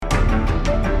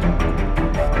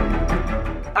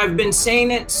I've been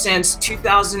saying it since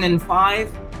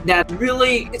 2005 that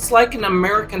really it's like an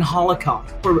American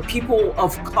Holocaust for people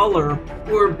of color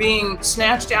who are being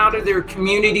snatched out of their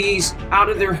communities, out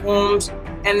of their homes,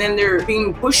 and then they're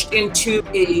being pushed into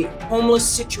a homeless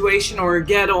situation or a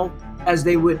ghetto, as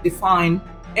they would define,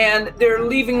 and they're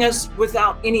leaving us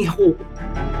without any hope.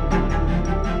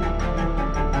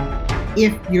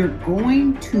 If you're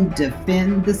going to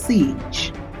defend the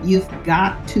siege, you've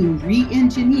got to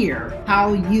re-engineer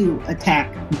how you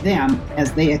attack them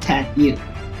as they attack you.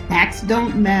 Facts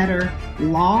don't matter,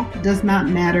 law does not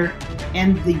matter,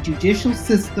 and the judicial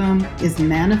system is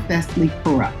manifestly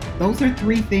corrupt. Those are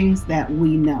three things that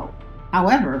we know.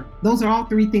 However, those are all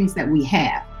three things that we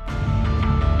have.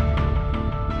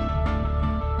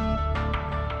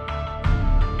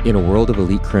 In a world of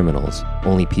elite criminals,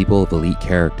 only people of elite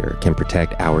character can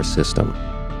protect our system.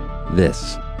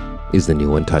 This is the new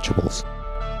Untouchables.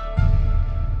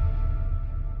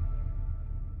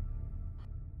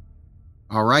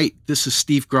 All right, this is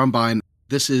Steve Grumbine.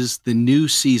 This is the new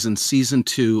season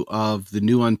 2 of the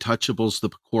new Untouchables, the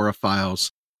Pecora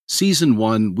Files. Season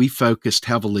 1, we focused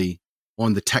heavily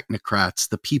on the technocrats,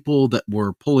 the people that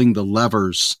were pulling the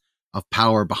levers of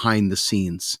power behind the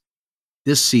scenes.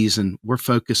 This season, we're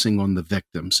focusing on the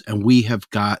victims, and we have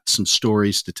got some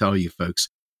stories to tell you folks.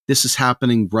 This is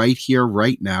happening right here,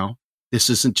 right now. This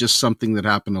isn't just something that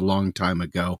happened a long time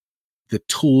ago. The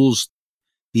tools,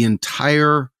 the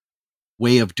entire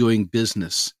way of doing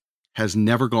business has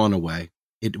never gone away.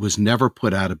 It was never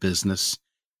put out of business.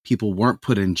 People weren't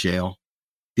put in jail.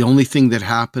 The only thing that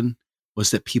happened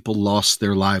was that people lost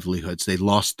their livelihoods. They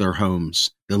lost their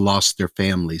homes. They lost their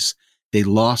families. They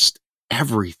lost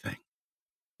everything.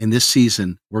 In this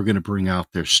season, we're going to bring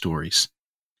out their stories.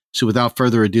 So without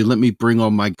further ado, let me bring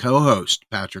on my co-host,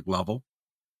 Patrick Lovell.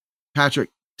 Patrick,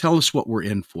 tell us what we're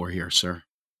in for here, sir.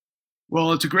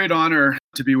 Well, it's a great honor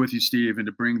to be with you, Steve, and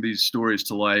to bring these stories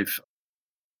to life.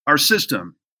 Our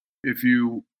system, if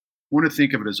you want to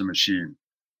think of it as a machine,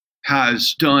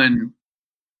 has done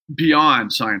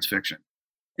beyond science fiction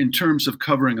in terms of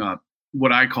covering up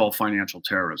what I call financial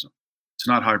terrorism. It's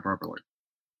not hyperbole.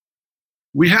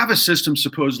 We have a system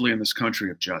supposedly in this country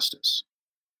of justice,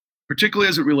 particularly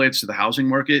as it relates to the housing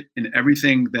market and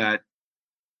everything that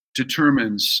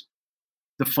determines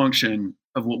the function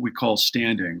of what we call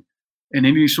standing in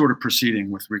any sort of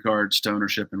proceeding with regards to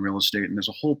ownership in real estate. And there's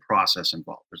a whole process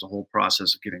involved. There's a whole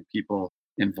process of getting people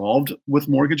involved with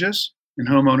mortgages and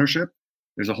home ownership.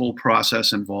 There's a whole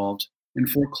process involved in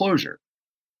foreclosure.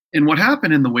 And what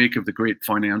happened in the wake of the great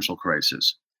financial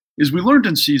crisis is we learned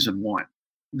in season 1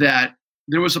 that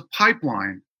there was a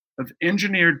pipeline of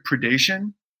engineered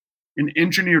predation and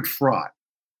engineered fraud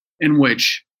in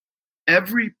which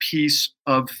every piece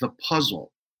of the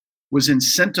puzzle was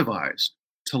incentivized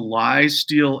to lie,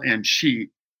 steal, and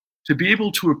cheat to be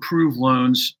able to approve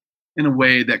loans in a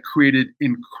way that created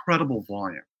incredible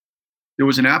volume. There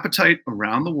was an appetite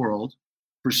around the world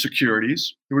for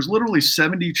securities. There was literally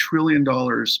 $70 trillion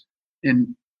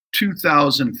in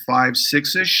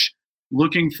 2005-6-ish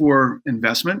looking for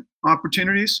investment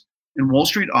opportunities, and Wall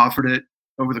Street offered it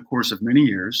over the course of many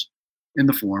years in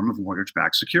the form of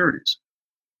mortgage-backed securities.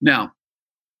 Now,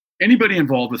 anybody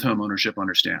involved with home ownership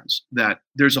understands that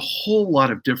there's a whole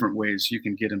lot of different ways you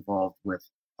can get involved with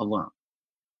a loan.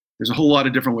 There's a whole lot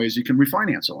of different ways you can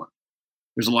refinance a loan.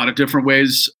 There's a lot of different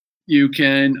ways you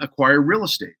can acquire real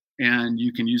estate, and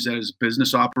you can use that as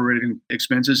business operating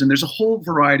expenses. And there's a whole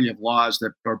variety of laws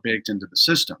that are baked into the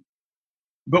system.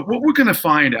 But what we're going to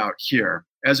find out here,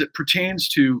 as it pertains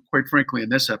to, quite frankly, in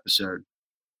this episode,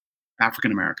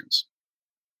 African Americans,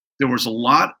 there was a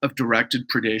lot of directed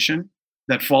predation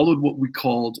that followed what we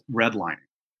called redlining,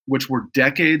 which were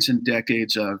decades and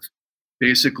decades of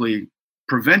basically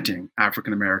preventing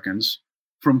African Americans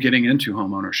from getting into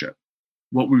home ownership.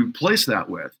 What we replaced that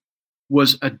with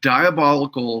was a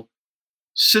diabolical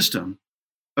system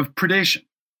of predation.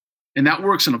 And that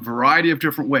works in a variety of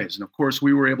different ways. And of course,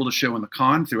 we were able to show in the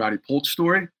con through Addie Polk's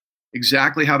story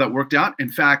exactly how that worked out.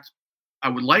 In fact, I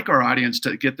would like our audience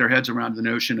to get their heads around the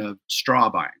notion of straw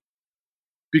buying,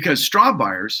 because straw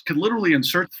buyers could literally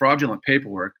insert fraudulent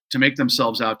paperwork to make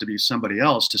themselves out to be somebody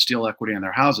else to steal equity in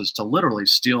their houses, to literally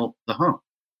steal the home.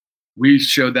 We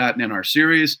showed that in our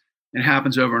series. It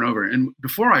happens over and over. And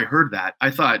before I heard that,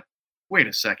 I thought, wait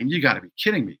a second, you got to be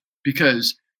kidding me,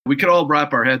 because we could all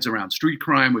wrap our heads around street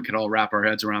crime. We could all wrap our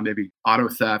heads around maybe auto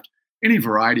theft, any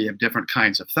variety of different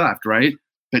kinds of theft, right?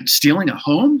 But stealing a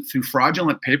home through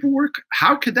fraudulent paperwork,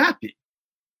 how could that be?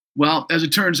 Well, as it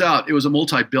turns out, it was a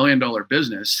multi-billion-dollar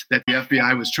business that the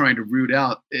FBI was trying to root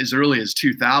out as early as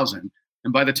 2000.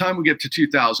 And by the time we get to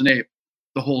 2008,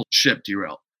 the whole ship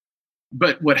derailed.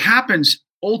 But what happens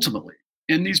ultimately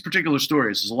in these particular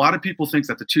stories is a lot of people think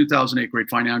that the 2008 great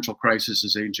financial crisis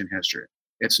is ancient history.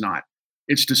 It's not.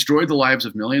 It's destroyed the lives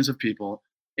of millions of people.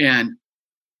 And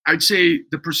I'd say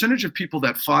the percentage of people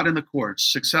that fought in the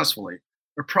courts successfully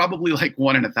are probably like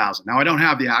 1 in 1,000. Now, I don't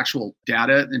have the actual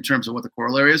data in terms of what the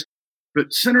corollary is,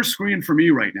 but center screen for me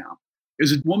right now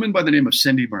is a woman by the name of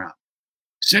Cindy Brown.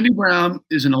 Cindy Brown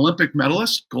is an Olympic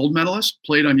medalist, gold medalist,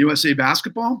 played on USA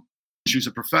Basketball. She's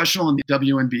a professional in the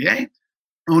WNBA,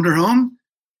 owned her home.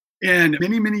 And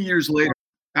many, many years later,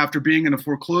 after being in a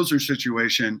foreclosure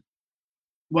situation,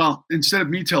 well, instead of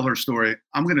me tell her story,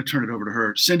 I'm going to turn it over to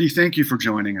her. Cindy, thank you for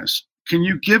joining us. Can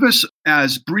you give us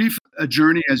as brief a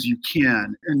journey as you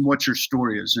can and what your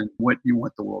story is and what you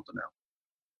want the world to know?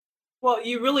 Well,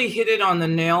 you really hit it on the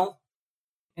nail.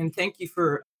 And thank you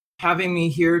for having me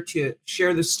here to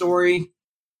share the story,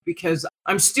 because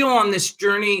I'm still on this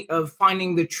journey of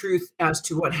finding the truth as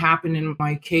to what happened in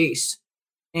my case.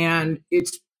 And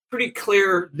it's pretty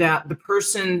clear that the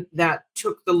person that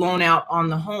took the loan out on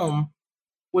the home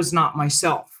was not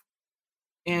myself.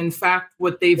 In fact,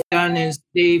 what they've done is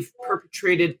they've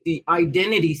perpetrated the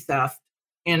identity theft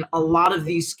in a lot of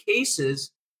these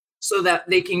cases so that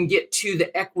they can get to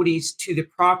the equities to the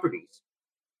properties.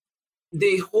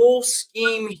 The whole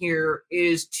scheme here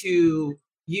is to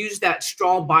use that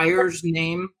straw buyer's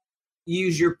name,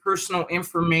 use your personal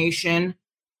information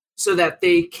so that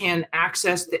they can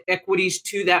access the equities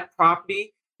to that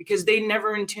property, because they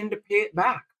never intend to pay it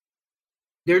back.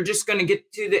 They're just going to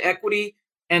get to the equity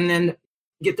and then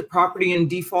get the property in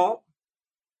default,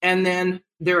 and then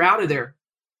they're out of there.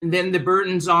 And then the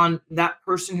burden's on that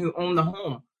person who owned the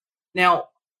home. Now,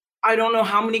 I don't know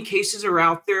how many cases are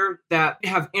out there that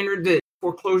have entered the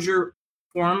foreclosure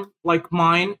form like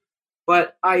mine,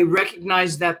 but I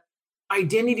recognize that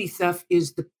identity theft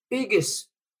is the biggest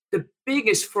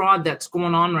fraud that's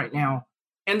going on right now.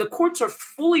 And the courts are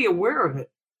fully aware of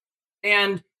it.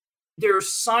 And they're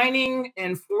signing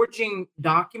and forging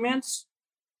documents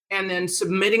and then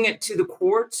submitting it to the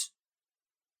courts.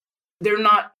 They're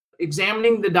not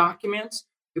examining the documents.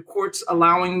 The court's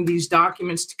allowing these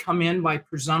documents to come in by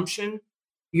presumption.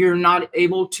 You're not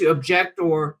able to object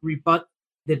or rebut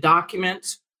the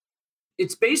documents.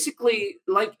 It's basically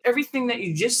like everything that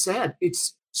you just said.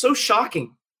 It's so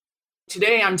shocking.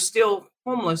 Today, I'm still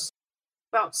homeless,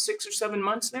 about 6 or 7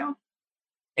 months now.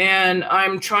 And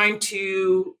I'm trying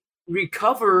to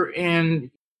recover and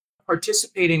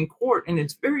participate in court. And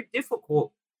it's very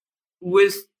difficult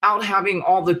without having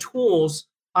all the tools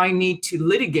I need to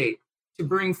litigate to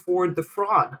bring forward the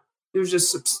fraud. There's a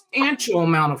substantial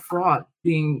amount of fraud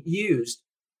being used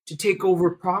to take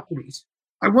over properties.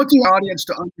 I want the audience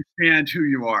to understand who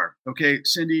you are. Okay,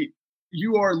 Cindy,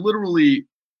 you are literally,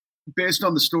 based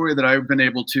on the story that I've been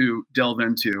able to delve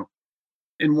into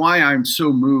and why I'm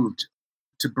so moved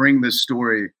to bring this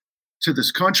story to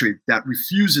this country that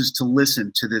refuses to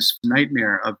listen to this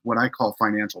nightmare of what I call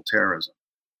financial terrorism.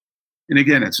 And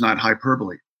again, it's not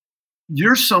hyperbole.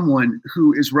 You're someone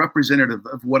who is representative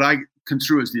of what I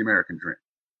construe as the American dream.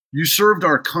 You served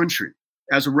our country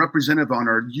as a representative on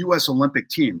our U.S. Olympic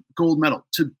team, gold medal.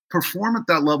 To perform at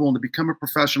that level and to become a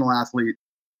professional athlete,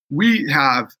 we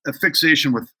have a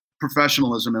fixation with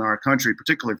professionalism in our country,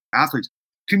 particularly for athletes.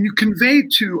 Can you convey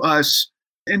to us,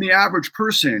 and the average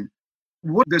person,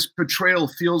 what this betrayal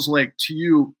feels like to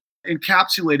you,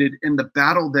 encapsulated in the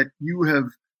battle that you have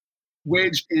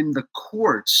waged in the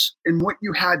courts and what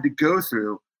you had to go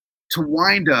through to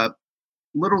wind up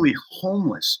literally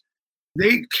homeless?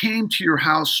 They came to your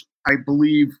house, I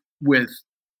believe, with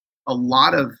a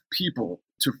lot of people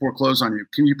to foreclose on you.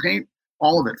 Can you paint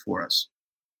all of it for us?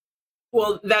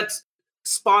 Well, that's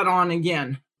spot on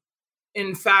again.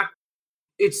 In fact,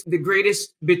 it's the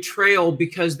greatest betrayal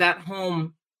because that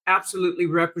home absolutely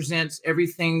represents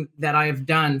everything that I have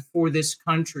done for this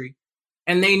country.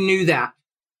 And they knew that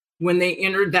when they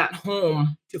entered that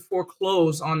home to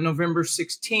foreclose on November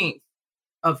 16th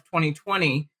of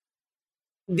 2020.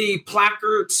 The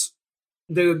placards,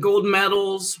 the gold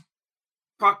medals,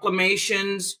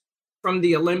 proclamations from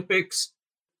the Olympics,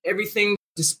 everything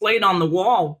displayed on the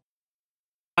wall.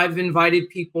 I've invited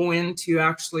people in to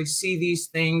actually see these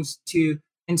things, to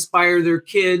inspire their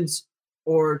kids,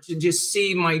 or to just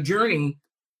see my journey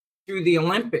through the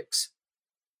Olympics.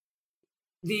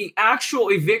 The actual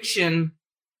eviction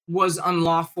was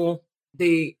unlawful.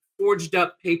 They forged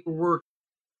up paperwork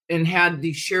and had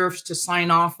the sheriffs to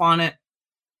sign off on it.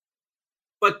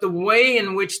 But the way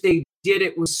in which they did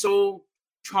it was so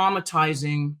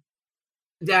traumatizing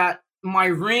that my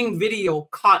Ring video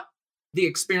caught the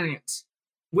experience,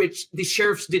 which the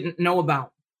sheriffs didn't know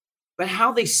about. but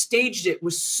how they staged it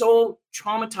was so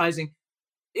traumatizing.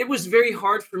 It was very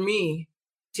hard for me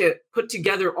to put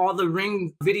together all the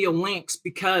Ring video links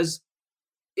because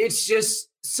it's just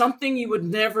something you would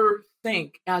never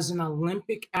think as an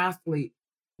Olympic athlete.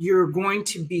 You're going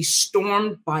to be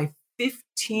stormed by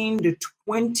 15 to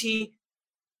 20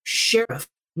 sheriffs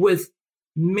with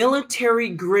military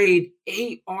grade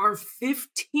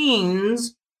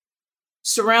AR-15s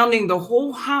surrounding the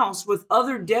whole house with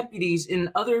other deputies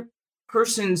in other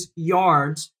persons'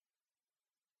 yards.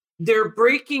 They're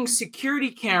breaking security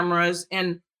cameras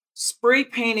and spray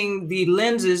painting the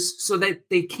lenses so that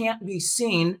they can't be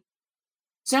seen.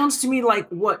 Sounds to me like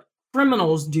what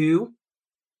criminals do.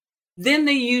 Then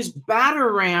they used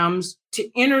batter rams to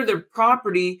enter their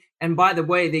property. And by the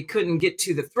way, they couldn't get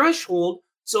to the threshold,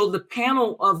 so the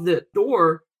panel of the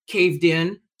door caved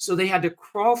in, so they had to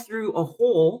crawl through a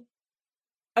hole.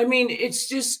 I mean, it's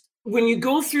just, when you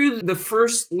go through the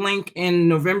first link in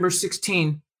November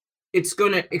 16, it's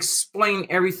going to explain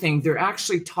everything. They're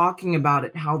actually talking about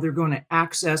it, how they're going to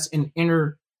access and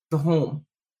enter the home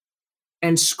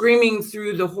and screaming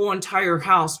through the whole entire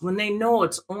house when they know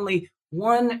it's only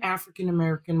one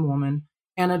African-American woman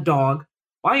and a dog,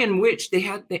 by in which they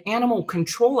had the animal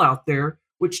control out there,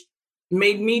 which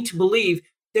made me to believe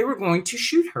they were going to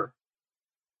shoot her.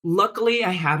 Luckily,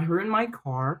 I had her in my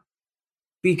car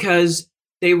because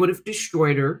they would have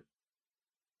destroyed her.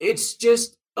 It's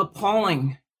just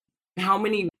appalling how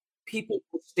many people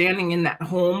were standing in that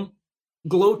home,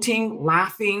 gloating,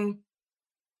 laughing,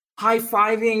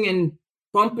 high-fiving and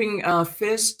bumping a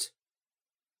fist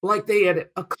like they had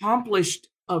accomplished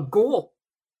a goal,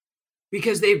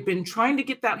 because they've been trying to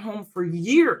get that home for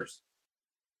years.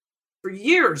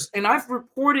 And I've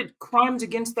reported crimes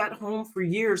against that home for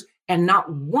years, and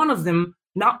not one of them,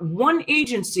 not one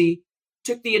agency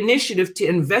took the initiative to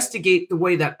investigate the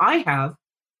way that I have,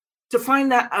 to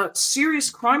find that a serious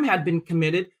crime had been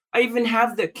committed. I even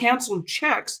have the canceled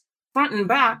checks front and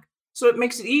back, so it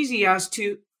makes it easy as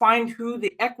to find who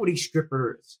the equity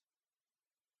stripper is.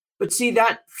 But see,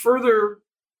 that further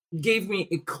gave me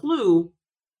a clue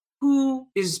who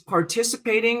is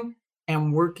participating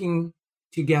and working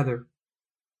together.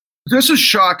 This is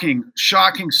shocking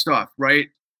stuff, right?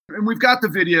 And we've got the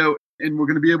video, and we're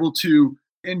going to be able to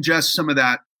ingest some of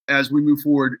that as we move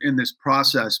forward in this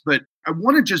process. But I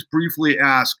want to just briefly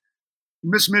ask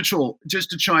Ms. Mitchell,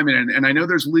 just to chime in, and I know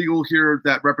there's legal here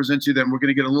that represents you, then we're going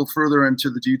to get a little further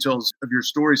into the details of your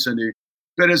story, Cindy.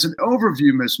 But as an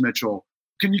overview, Ms. Mitchell,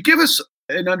 can you give us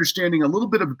an understanding, a little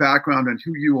bit of background on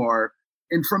who you are,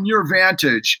 and from your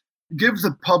vantage, give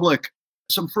the public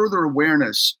some further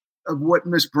awareness of what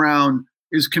Ms. Brown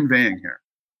is conveying here?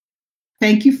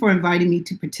 Thank you for inviting me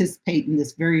to participate in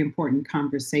this very important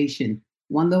conversation.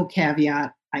 One little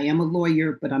caveat, I am a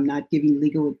lawyer, but I'm not giving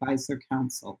legal advice or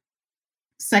counsel.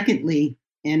 Secondly,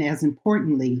 and as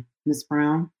importantly, Ms.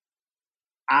 Brown,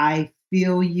 I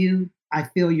feel you. I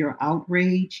feel your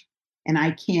outrage, and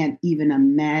I can't even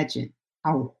imagine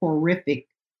how horrific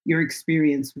your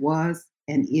experience was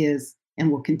and is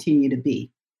and will continue to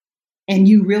be. And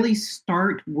you really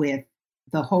start with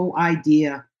the whole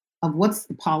idea of what's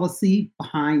the policy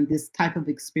behind this type of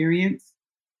experience.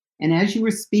 And as you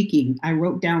were speaking, I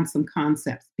wrote down some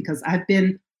concepts because I've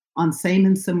been on same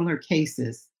and similar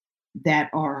cases that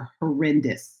are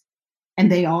horrendous.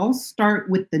 And they all start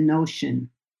with the notion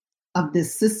of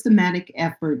this systematic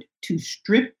effort to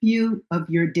strip you of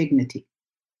your dignity.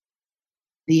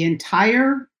 The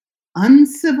entire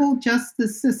uncivil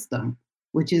justice system,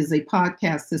 which is a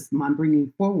podcast system I'm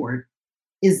bringing forward,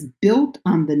 is built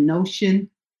on the notion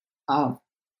of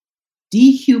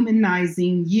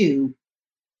dehumanizing you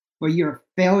for your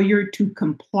failure to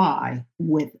comply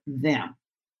with them.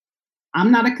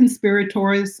 I'm not a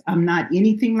conspiratorist. I'm not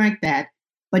anything like that.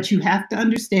 But you have to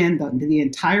understand that the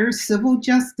entire civil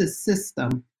justice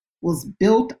system was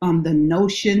built on the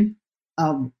notion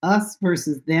of us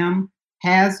versus them,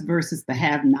 has versus the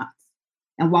have-nots.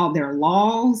 And while there are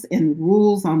laws and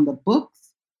rules on the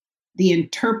books, the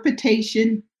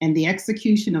interpretation and the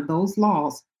execution of those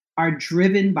laws are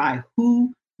driven by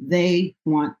who they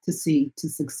want to see to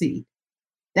succeed.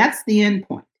 That's the end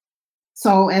point.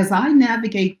 So as I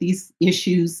navigate these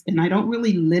issues, and I don't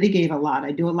really litigate a lot,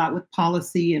 I do a lot with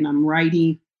policy, and I'm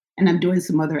writing, and I'm doing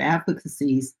some other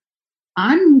advocacies,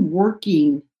 I'm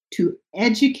working to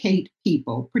educate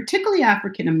people, particularly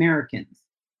African Americans,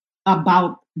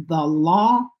 about the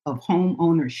law of home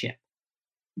ownership,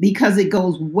 because it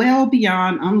goes well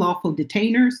beyond unlawful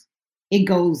detainers. It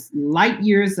goes light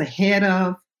years ahead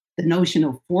of the notion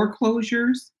of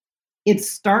foreclosures. It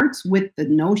starts with the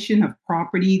notion of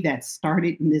property that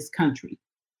started in this country.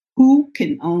 who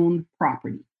can own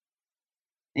property.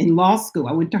 In law school,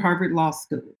 I went to Harvard Law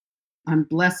School. I'm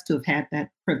blessed to have had that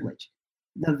privilege.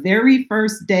 The very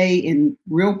first day in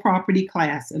real property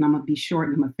class, and I'm going to be short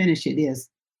and I'm going to finish it, is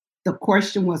the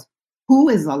question was, who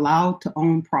is allowed to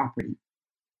own property?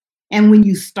 And when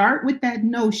you start with that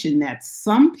notion that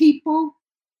some people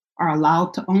are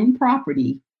allowed to own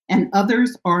property and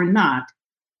others are not,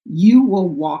 you will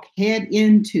walk head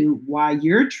into why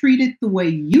you're treated the way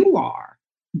you are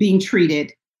being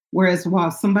treated, whereas while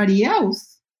somebody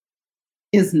else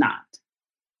is not.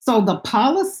 So the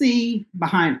policy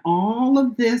behind all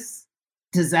of this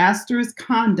disastrous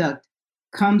conduct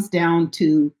comes down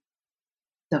to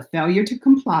the failure to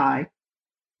comply,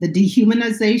 the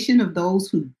dehumanization of those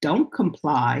who don't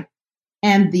comply,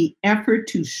 and the effort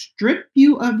to strip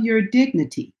you of your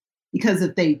dignity. Because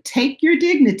if they take your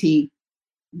dignity,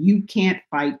 you can't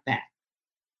fight back.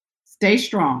 Stay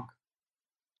strong,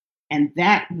 and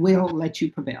that will let you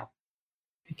prevail.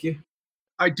 Thank you.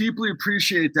 I deeply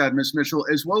appreciate that, Ms. Mitchell,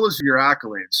 as well as your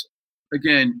accolades.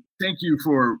 Again, thank you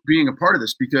for being a part of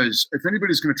this, because if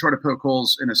anybody's going to try to poke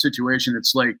holes in a situation,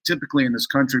 it's like typically in this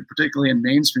country, particularly in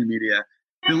mainstream media,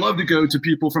 they love to go to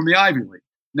people from the Ivy League.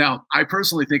 Now, I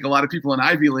personally think a lot of people in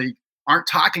Ivy League aren't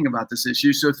talking about this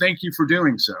issue, so thank you for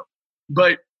doing so.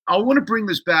 But I want to bring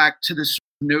this back to this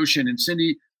notion, and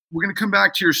Cindy, we're going to come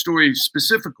back to your story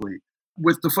specifically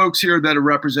with the folks here that have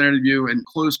represented you and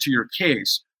close to your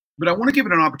case. But I want to give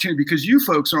it an opportunity because you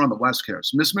folks are on the West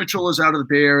Coast. Ms. Mitchell is out of the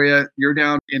Bay Area. You're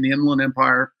down in the Inland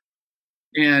Empire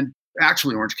and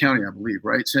actually Orange County, I believe,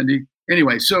 right, Cindy?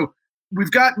 Anyway, so we've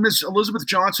got Ms. Elizabeth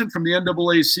Johnson from the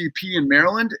NAACP in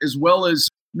Maryland, as well as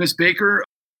Ms. Baker,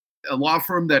 a law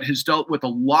firm that has dealt with a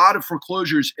lot of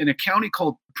foreclosures in a county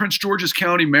called Prince George's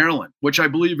County, Maryland, which I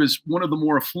believe is one of the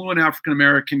more affluent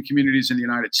African-American communities in the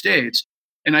United States,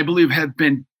 and I believe have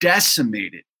been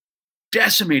decimated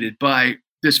by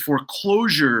this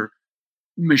foreclosure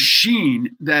machine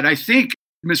that I think,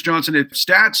 Ms. Johnson, if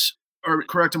stats are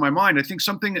correct in my mind, I think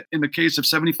something in the case of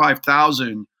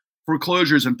 75,000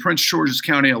 foreclosures in Prince George's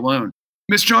County alone.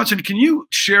 Ms. Johnson, can you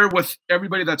share with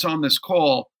everybody that's on this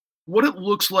call what it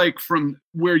looks like from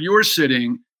where you're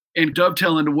sitting and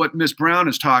dovetail into what Ms. Brown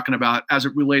is talking about as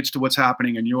it relates to what's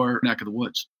happening in your neck of the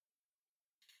woods?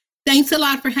 Thanks a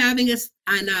lot for having us.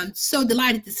 And I'm so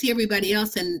delighted to see everybody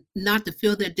else and not to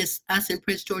feel that just us in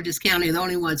Prince George's County are the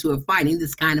only ones who are fighting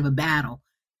this kind of a battle.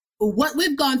 What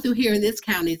we've gone through here in this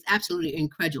county is absolutely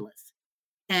incredulous.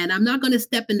 And I'm not going to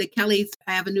step into Kellee's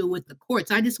avenue with the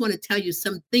courts. I just want to tell you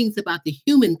some things about the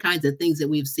human kinds of things that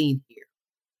we've seen here.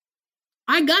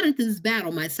 I got into this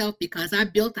battle myself because I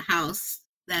built a house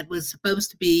that was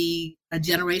supposed to be a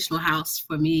generational house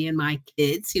for me and my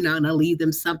kids, and I'll leave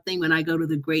them something when I go to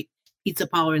the great pizza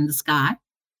parlor in the sky.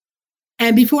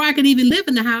 And before I could even live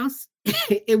in the house,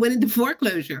 it went into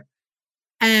foreclosure.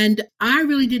 And I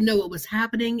really didn't know what was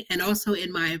happening. And also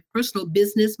in my personal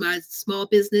business, my small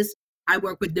business, I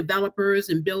work with developers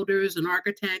and builders and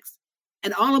architects.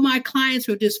 And all of my clients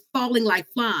were just falling like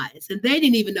flies. And they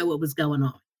didn't even know what was going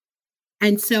on.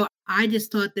 And so I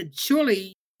just thought that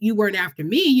surely you weren't after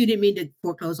me. You didn't mean to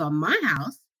foreclose on my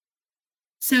house.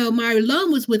 So my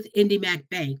loan was with IndyMac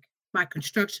Bank. My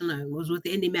construction loan was with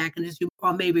IndyMac. And as you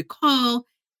all may recall,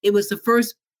 it was the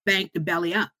first bank to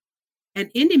belly up.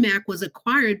 And IndyMac was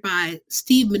acquired by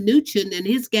Steve Mnuchin and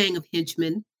his gang of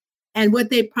henchmen. And what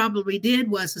they probably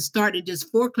did was to start to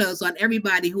just foreclose on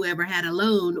everybody who ever had a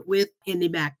loan with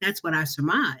IndyMac. That's what I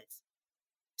surmised.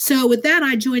 So with that,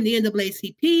 I joined the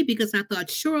NAACP because I thought,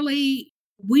 surely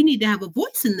we need to have a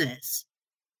voice in this.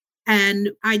 And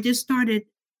I just started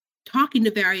talking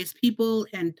to various people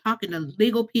and talking to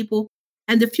legal people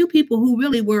and the few people who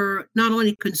really were not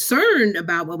only concerned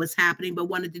about what was happening, but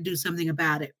wanted to do something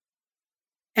about it.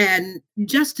 And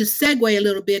just to segue a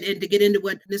little bit and to get into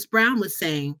what Ms. Brown was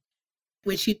saying,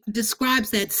 when she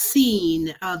describes that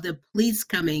scene of the police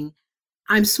coming,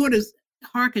 I'm sort of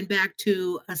harkened back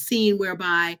to a scene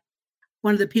whereby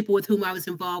one of the people with whom I was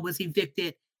involved was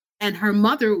evicted and her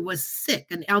mother was sick,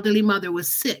 an elderly mother was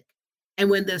sick. And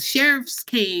when the sheriffs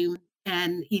came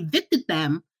and evicted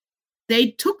them,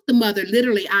 they took the mother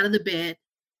literally out of the bed,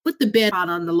 put the bed out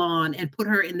on the lawn and put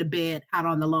her in the bed out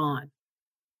on the lawn.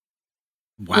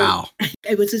 Wow. So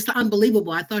it was just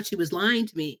unbelievable. I thought she was lying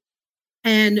to me.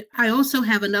 And I also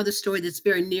have another story that's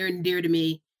very near and dear to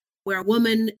me, where a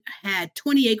woman had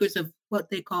 20 acres of what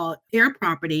they call air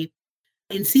property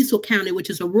in Cecil County, which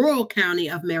is a rural county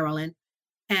of Maryland.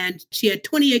 And she had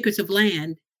 20 acres of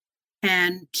land.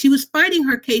 And she was fighting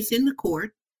her case in the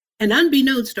court. And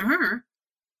unbeknownst to her,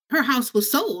 her house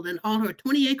was sold and all her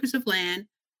 20 acres of land,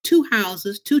 2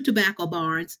 houses, 2 tobacco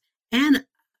barns, and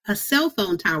a cell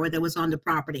phone tower that was on the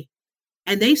property.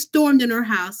 And they stormed in her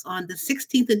house on the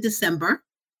 16th of December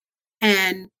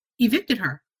and evicted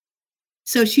her.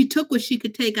 So she took what she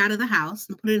could take out of the house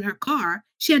and put it in her car.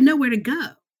 She had nowhere to go.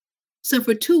 So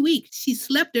for 2 weeks, she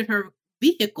slept in her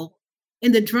vehicle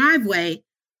in the driveway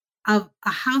of a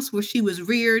house where she was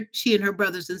reared. She and her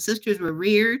brothers and sisters were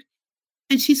reared.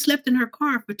 And she slept in her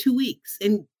car for 2 weeks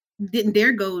and didn't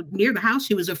dare go near the house.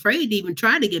 She was afraid to even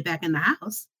try to get back in the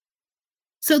house.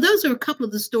 So those are a couple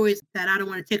of the stories that I don't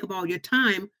want to take up all your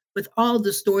time with all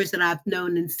the stories that I've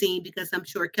known and seen, because I'm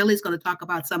sure Kellee's going to talk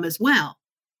about some as well.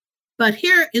 But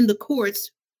here in the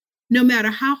courts, no matter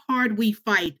how hard we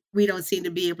fight, we don't seem to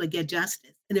be able to get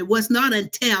justice. And it was not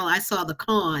until I saw the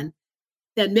con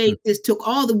that made this, took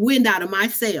all the wind out of my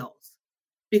sails,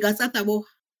 because I thought, well,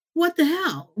 what the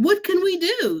hell? What can we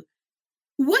do?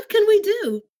 What can we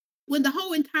do when the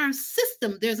whole entire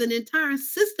system, there's an entire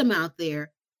system out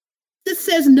there that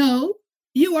says, no,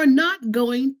 you are not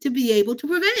going to be able to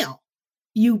prevail,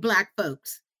 you Black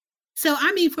folks. So,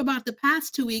 I mean, for about the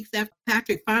past 2 weeks after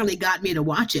Patrick finally got me to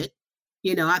watch it,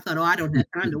 I thought, oh, I don't have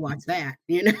time to watch that,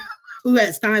 who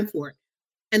has time for it?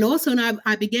 And also,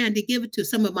 I began to give it to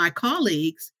some of my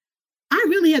colleagues. I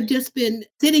really have just been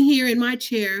sitting here in my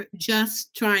chair,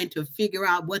 just trying to figure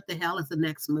out what the hell is the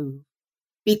next move,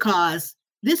 because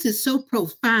this is so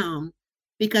profound.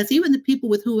 Because even the people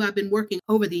with whom I've been working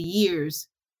over the years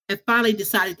have finally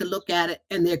decided to look at it,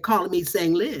 and they're calling me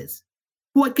saying, Liz,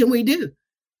 what can we do?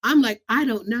 I'm like, I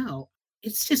don't know.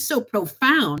 It's just so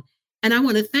profound. And I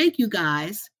want to thank you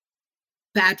guys,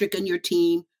 Patrick and your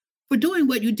team, for doing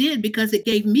what you did, because it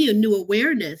gave me a new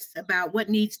awareness about what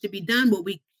needs to be done, what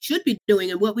we should be doing,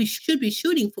 and what we should be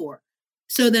shooting for.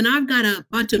 So then I've got a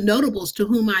bunch of notables to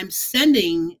whom I'm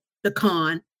sending the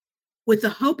con, with the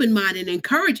hope in mind and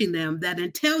encouraging them that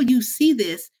until you see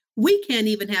this, we can't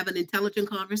even have an intelligent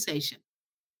conversation.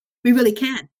 We really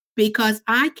can't, because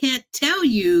I can't tell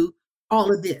you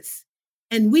all of this.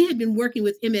 And we had been working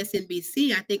with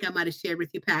MSNBC, I think I might have shared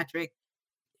with you, Patrick,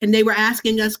 and they were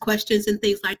asking us questions and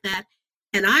things like that.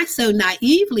 And I so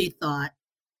naively thought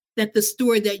that the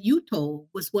story that you told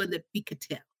was one that we could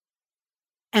tell.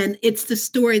 And it's the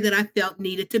story that I felt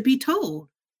needed to be told.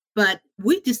 But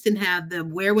we just didn't have the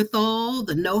wherewithal,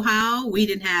 the know-how. We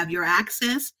didn't have your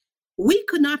access. We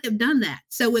could not have done that.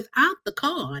 So without the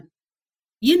con,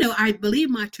 I believe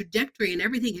my trajectory and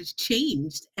everything has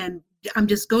changed. And I'm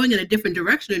just going in a different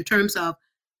direction in terms of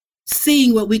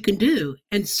seeing what we can do.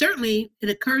 And certainly it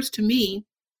occurs to me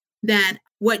that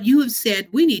what you have said,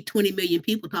 we need 20 million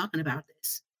people talking about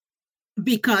this.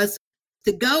 Because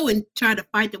to go and try to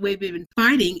fight the way we've been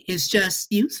fighting is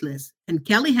just useless. And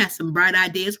Kellee has some bright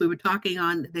ideas we were talking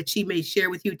on that she may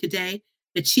share with you today,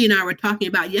 that she and I were talking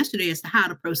about yesterday as to how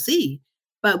to proceed.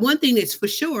 But one thing is for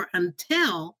sure,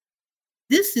 until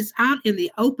this is out in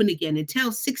the open again,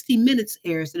 until 60 Minutes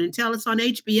airs and until it's on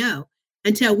HBO,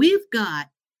 until we've got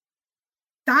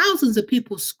thousands of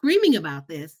people screaming about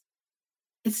this,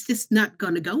 it's just not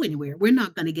going to go anywhere. We're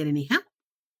not going to get any help.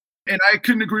 And I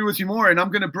couldn't agree with you more. And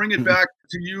I'm going to bring it back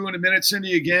to you in a minute,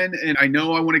 Cindy, again. And I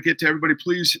know I want to get to everybody.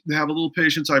 Please have a little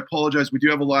patience. I apologize. We do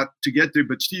have a lot to get through.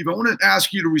 But Steve, I want to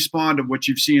ask you to respond to what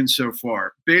you've seen so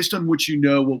far, based on what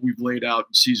what we've laid out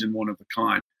in season 1 of the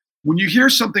con. When you hear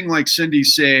something like Cindy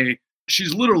say,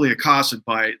 she's literally accosted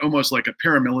by almost like a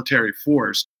paramilitary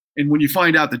force. And when you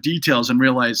find out the details and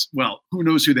realize, well, who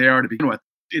knows who they are to begin with,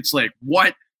 it's like,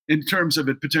 what, in terms of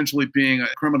it potentially being a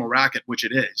criminal racket, which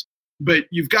it is. But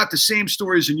you've got the same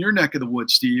stories in your neck of the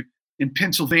woods, Steve, in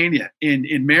Pennsylvania,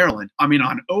 in Maryland,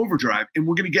 on overdrive. And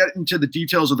we're going to get into the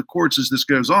details of the courts as this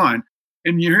goes on.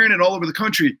 And you're hearing it all over the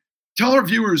country. Tell our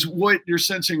viewers what you're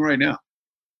sensing right now.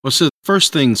 Well, so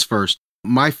first things first,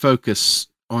 my focus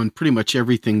on pretty much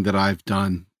everything that I've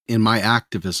done in my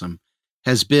activism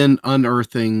has been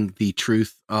unearthing the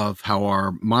truth of how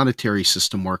our monetary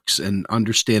system works and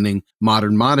understanding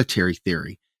modern monetary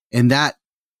theory. And that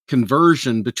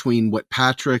conversion between what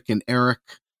Patrick and Eric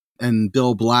and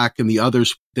Bill Black and the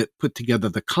others that put together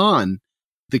the con,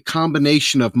 the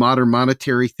combination of modern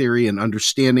monetary theory and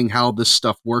understanding how this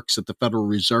stuff works at the Federal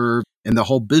Reserve and the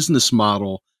whole business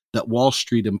model that Wall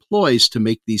Street employs to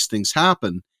make these things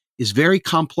happen is very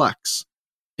complex.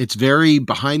 It's very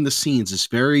behind the scenes. It's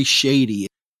very shady,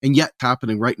 and yet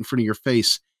happening right in front of your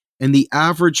face. And the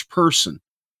average person,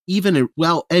 even a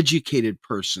well-educated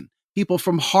person, people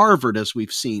from Harvard, as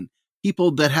we've seen,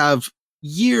 people that have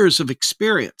years of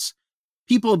experience,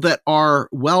 people that are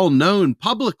well-known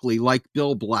publicly, like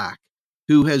Bill Black,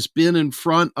 who has been in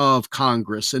front of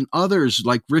Congress, and others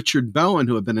like Richard Bowen,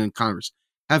 who have been in Congress,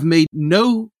 have made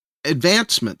no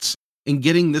advancements in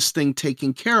getting this thing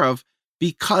taken care of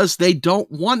because they don't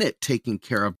want it taken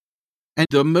care of. And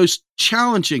the most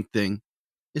challenging thing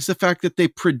is the fact that they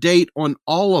predate on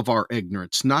all of our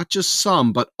ignorance, not just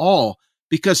some, but all.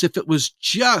 Because if it was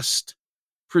just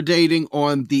predating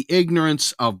on the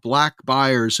ignorance of Black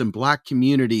buyers and Black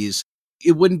communities,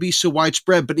 it wouldn't be so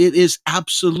widespread. But it is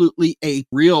absolutely a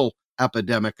real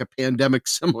epidemic, a pandemic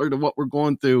similar to what we're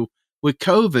going through with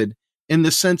COVID, in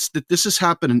the sense that this has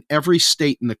happened in every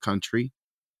state in the country.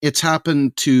 It's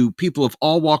happened to people of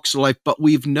all walks of life, but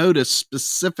we've noticed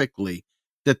specifically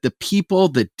that the people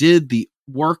that did the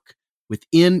work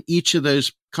within each of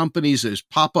those companies, those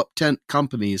pop-up tent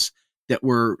companies that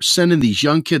were sending these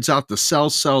young kids out to sell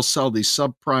these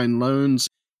subprime loans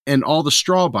and all the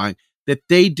straw buying, that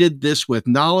they did this with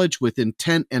knowledge, with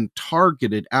intent, and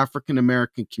targeted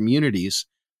African-American communities.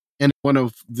 And one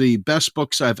of the best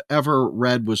books I've ever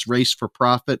read was Race for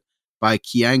Profit by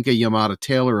Keeanga-Yamahtta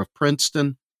Taylor of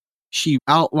Princeton. She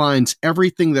outlines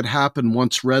everything that happened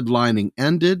once redlining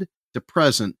ended to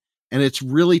present. And it's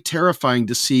really terrifying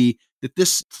to see that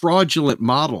this fraudulent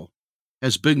model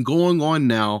has been going on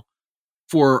now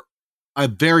for a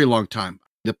very long time.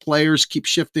 The players keep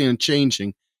shifting and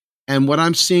changing. And what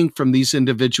I'm seeing from these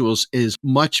individuals is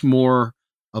much more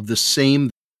of the same.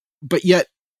 But yet,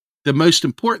 the most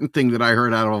important thing that I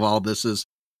heard out of all this is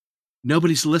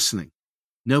nobody's listening.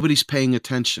 Nobody's paying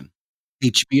attention.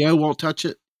 HBO won't touch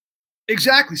it.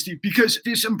 Exactly, Steve, because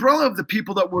this umbrella of the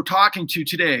people that we're talking to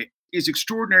today is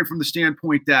extraordinary from the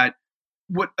standpoint that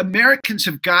what Americans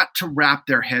have got to wrap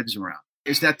their heads around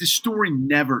is that this story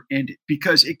never ended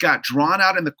because it got drawn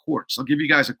out in the courts. I'll give you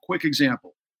guys a quick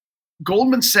example.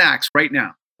 Goldman Sachs right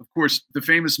now, of course, the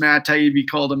famous Matt Taibbi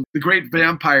called him the great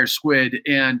vampire squid,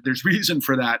 and there's reason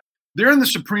for that. They're in the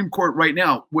Supreme Court right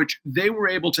now, which they were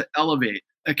able to elevate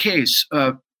a case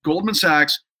of Goldman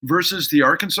Sachs versus the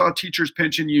Arkansas Teachers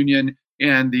Pension Union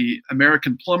and the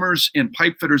American Plumbers and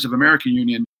Pipefitters of America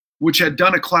Union, which had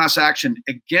done a class action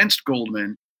against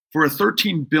Goldman for a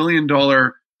 $13 billion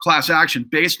class action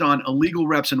based on illegal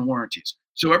reps and warranties.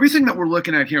 So everything that we're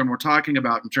looking at here and we're talking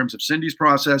about in terms of Cindy's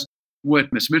process,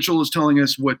 what Ms. Mitchell is telling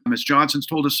us, what Ms. Johnson's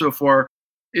told us so far,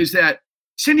 is that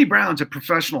Cindy Brown's a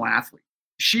professional athlete.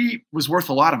 She was worth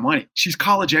a lot of money. She's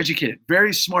college educated,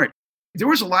 very smart. There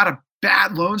was a lot of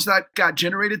bad loans that got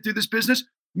generated through this business.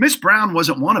 Miss Brown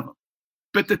wasn't one of them.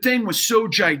 But the thing was so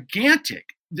gigantic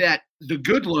that the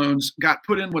good loans got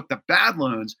put in with the bad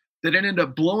loans that ended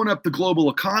up blowing up the global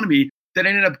economy, that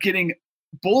ended up getting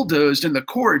bulldozed in the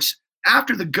courts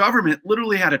after the government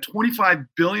literally had a $25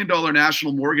 billion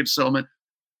national mortgage settlement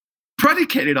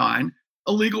predicated on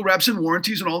illegal reps and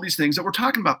warranties and all these things that we're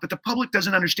talking about. But the public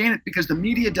doesn't understand it because the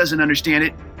media doesn't understand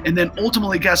it. And then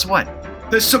ultimately, guess what?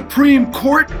 The Supreme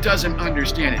Court doesn't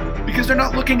understand it because they're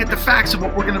not looking at the facts of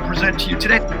what we're going to present to you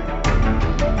today.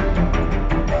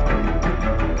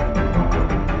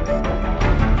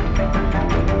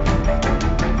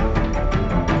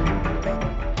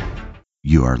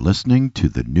 You are listening to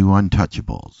The New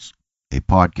Untouchables, a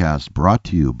podcast brought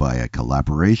to you by a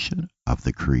collaboration of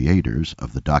the creators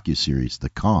of the docuseries The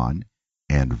Con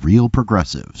and Real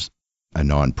Progressives, a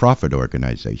nonprofit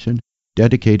organization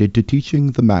dedicated to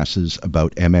teaching the masses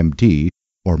about MMT,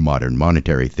 or modern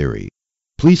monetary theory.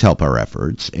 Please help our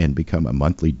efforts and become a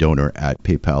monthly donor at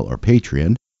PayPal or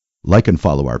Patreon. Like and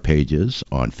follow our pages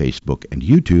on Facebook and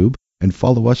YouTube, and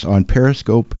follow us on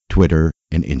Periscope, Twitter,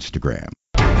 and Instagram.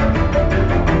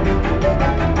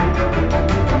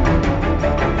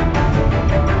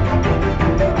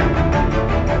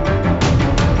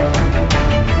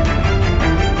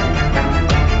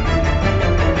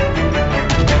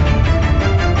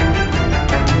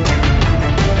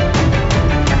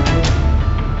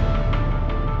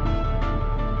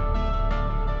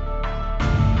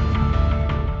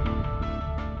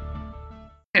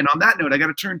 And on that note, I got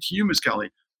to turn to you, Ms. Kellee.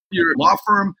 Your law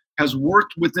firm has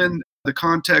worked within the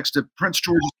context of Prince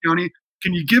George's County.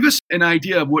 Can you give us an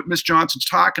idea of what Ms. Johnson's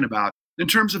talking about in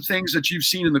terms of things that you've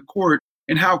seen in the court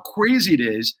and how crazy it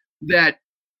is that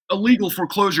illegal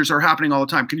foreclosures are happening all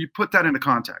the time? Can you put that into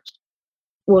context?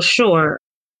 Well, sure.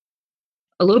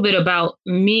 A little bit about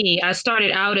me. I started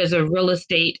out as a real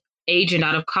estate agent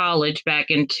out of college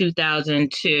back in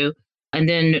 2002, and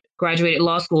then graduated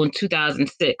law school in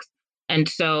 2006. And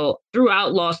so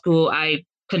throughout law school, I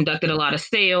conducted a lot of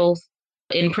sales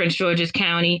in Prince George's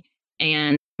County.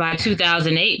 And by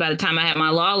 2008, by the time I had my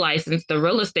law license, the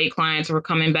real estate clients were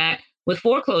coming back with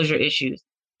foreclosure issues.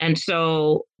 And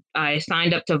so I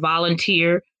signed up to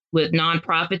volunteer with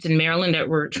nonprofits in Maryland that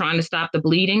were trying to stop the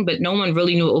bleeding, but no one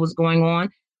really knew what was going on.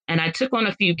 And I took on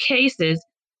a few cases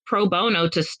pro bono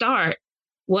to start.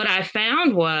 What I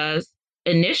found was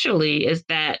initially is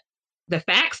that the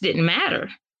facts didn't matter.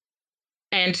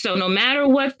 And so no matter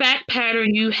what fact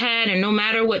pattern you had and no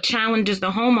matter what challenges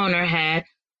the homeowner had,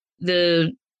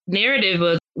 the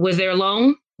narrative was there a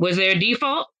loan? Was there a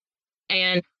default?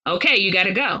 And okay, you got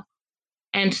to go.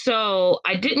 And so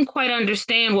I didn't quite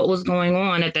understand what was going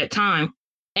on at that time.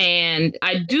 And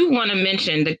I do want to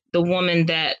mention the woman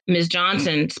that Ms.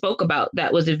 Johnson spoke about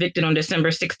that was evicted on December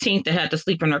 16th that had to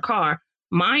sleep in her car.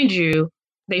 Mind you,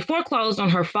 they foreclosed on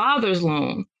her father's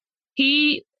loan.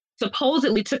 He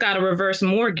supposedly took out a reverse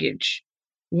mortgage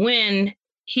when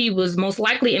he was most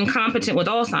likely incompetent with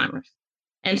Alzheimer's.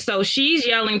 And so she's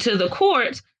yelling to the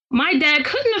courts, my dad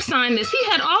couldn't have signed this. He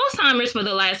had Alzheimer's for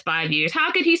the last 5 years.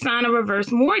 How could he sign a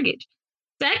reverse mortgage?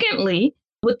 Secondly,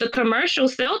 with the commercial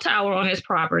cell tower on his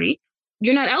property,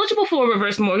 you're not eligible for a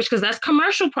reverse mortgage because that's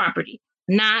commercial property,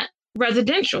 not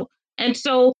residential. And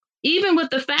so even with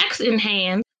the facts in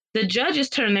hand, the judges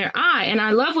turn their eye. And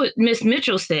I love what Ms.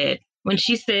 Mitchell said when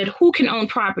she said, who can own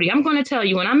property? I'm going to tell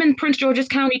you, when I'm in Prince George's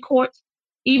County courts,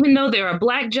 even though there are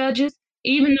Black judges,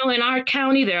 even though in our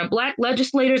county there are Black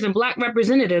legislators and Black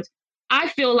representatives, I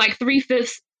feel like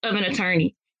 3/5 of an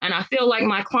attorney. And I feel like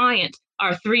my clients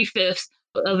are 3/5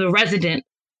 of the resident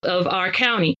of our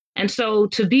county. And so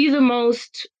to be the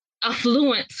most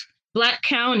affluent Black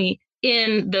county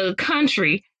in the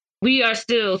country, we are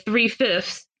still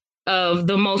 3/5 of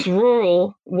the most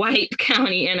rural white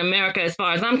county in America, as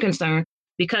far as I'm concerned,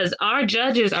 because our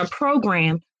judges are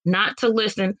programmed not to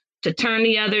listen, to turn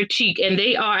the other cheek. And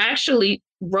they are actually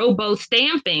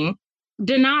robo-stamping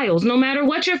denials, no matter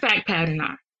what your fact pattern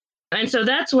are. And so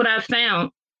that's what I've found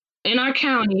in our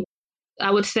county. I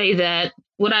would say that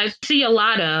what I see a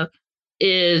lot of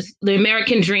is the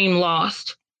American dream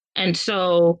lost. And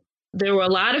so there were a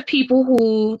lot of people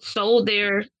who sold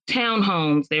their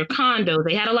townhomes, their condos.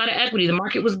 They had a lot of equity. The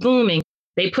market was booming.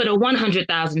 They put a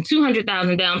 $100,000,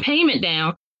 $200,000 down payment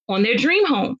down on their dream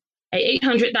home, a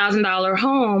 $800,000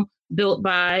 home built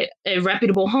by a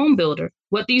reputable home builder.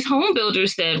 What these home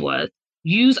builders said was,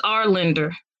 use our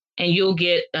lender and you'll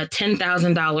get a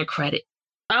 $10,000 credit.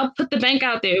 I'll put the bank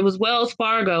out there. It was Wells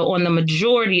Fargo on the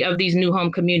majority of these new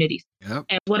home communities. Yep.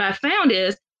 And what I found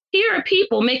is, here are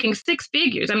people making six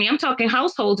figures. I mean, I'm talking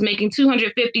households making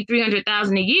 $250,000,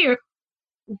 $300,000 a year.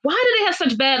 Why do they have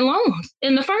such bad loans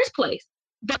in the first place?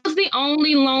 That was the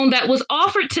only loan that was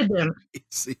offered to them.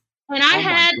 And I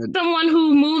had someone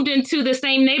who moved into the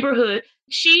same neighborhood.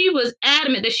 She was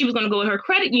adamant that she was going to go with her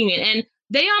credit union, and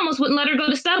they almost wouldn't let her go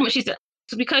to settlement. She said,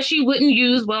 it's because she wouldn't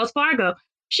use Wells Fargo.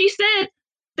 She said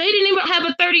they didn't even have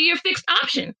a 30-year fixed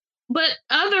option. But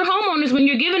other homeowners, when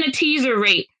you're given a teaser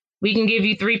rate, we can give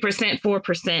you 3%,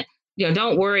 4%,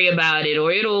 don't worry about it,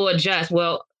 or it'll adjust.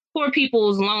 Well, poor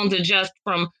people's loans adjust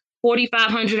from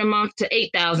 $4,500 a month to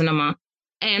 $8,000 a month.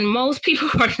 And most people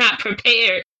are not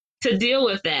prepared to deal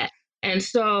with that. And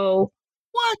so,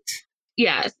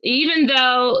 yes, even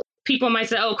though people might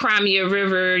say, oh, Crimea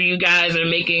River, you guys are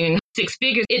making six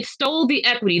figures, it stole the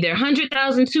equity. Their $100,000,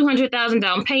 $200,000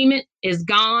 down payment is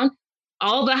gone.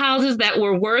 All the houses that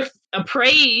were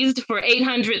appraised for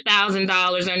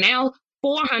 $800,000 are now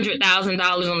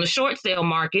 $400,000 on the short sale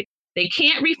market. They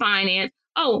can't refinance.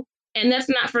 Oh, and let's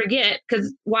not forget,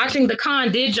 because watching the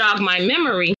con did jog my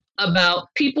memory about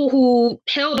people who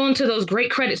held on to those great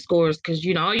credit scores, because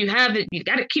you have it, you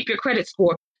got to keep your credit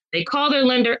score. They call their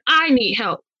lender, I need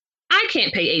help. I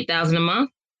can't pay $8,000 a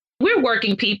month. We're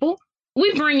working people.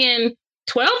 We bring in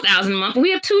 $12,000 a month.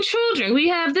 We have 2 children. We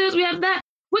have this, we have that.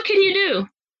 What can you do?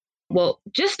 Well,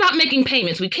 just stop making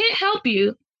payments. We can't help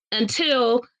you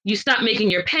until you stop making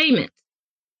your payments.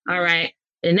 All right.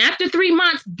 And after 3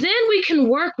 months, then we can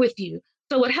work with you.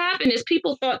 So what happened is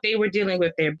people thought they were dealing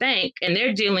with their bank, and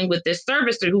they're dealing with this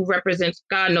servicer who represents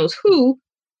God knows who.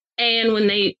 And when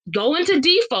they go into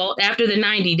default after the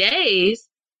 90 days,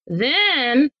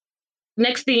 then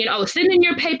next thing you know, send in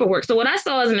your paperwork. So what I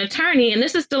saw as an attorney, and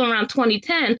this is still around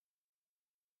 2010,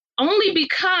 only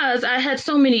because I had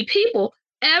so many people,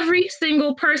 every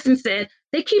single person said,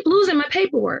 they keep losing my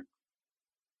paperwork.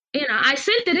 I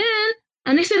sent it in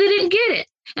and they said they didn't get it.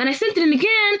 And I sent it in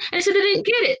again and they said they didn't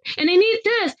get it. And they need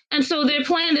this. And so they're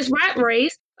playing this rat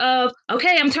race of,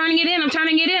 okay, I'm turning it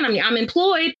in. I'm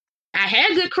employed. I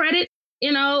had good credit,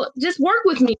 just work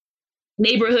with me.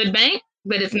 Neighborhood bank,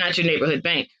 but it's not your neighborhood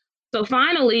bank. So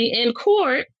finally in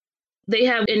court, they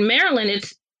have in Maryland,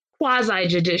 it's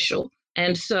quasi-judicial.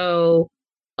 And so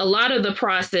a lot of the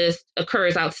process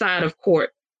occurs outside of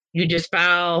court. You just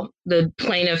file, the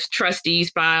plaintiff's trustees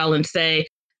file and say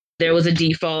there was a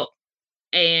default.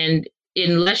 And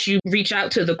unless you reach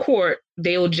out to the court,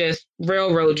 they'll just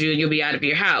railroad you and you'll be out of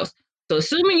your house. So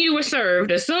assuming you were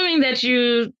served, assuming that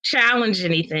you challenged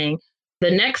anything,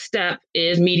 The next step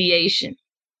is mediation.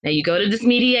 Now you go to this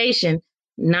mediation,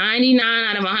 99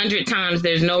 out of 100 times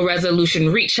there's no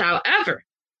resolution reached. However,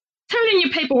 turn in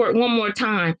your paperwork one more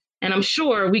time, and I'm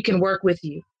sure we can work with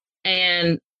you.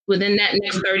 And within that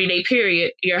next 30-day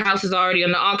period, your house is already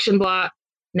on the auction block.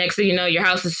 Next thing you know, your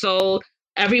house is sold.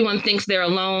 Everyone thinks they're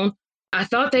alone. I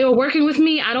thought they were working with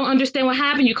me. I don't understand what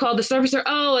happened. You called the servicer.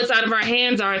 Oh, it's out of our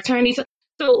hands, our attorneys.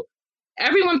 So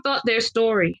everyone thought their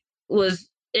story was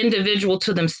individual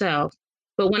to themselves.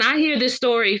 But when I hear this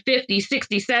story 50,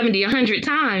 60, 70, 100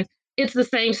 times, it's the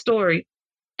same story.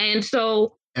 And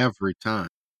so every time.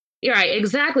 Right,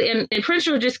 exactly. And in Prince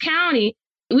George's County,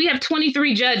 we have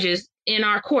 23 judges in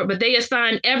our court, but they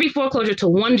assign every foreclosure to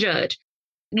one judge.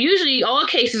 Usually all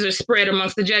cases are spread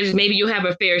amongst the judges. Maybe you have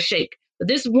a fair shake. But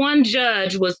this one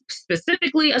judge was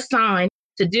specifically assigned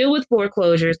to deal with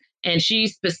foreclosures, and she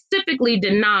specifically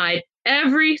denied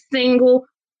every single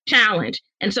challenge.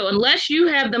 And so unless you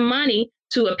have the money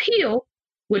to appeal,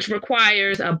 which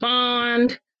requires a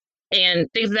bond and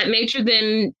things of that nature,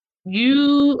 then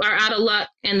you are out of luck,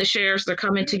 and the sheriffs are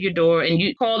coming to your door, and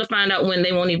you call to find out when.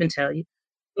 They won't even tell you.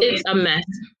 It's a mess.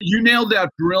 You nailed that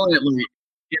brilliantly.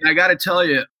 And I got to tell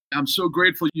you, I'm so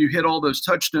grateful you hit all those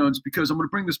touchstones, because I'm going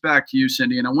to bring this back to you,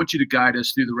 Cindy, and I want you to guide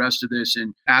us through the rest of this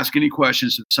and ask any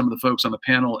questions to some of the folks on the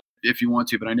panel if you want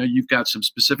to. But I know you've got some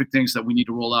specific things that we need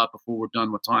to roll out before we're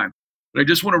done with time. But I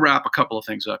just want to wrap a couple of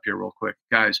things up here real quick.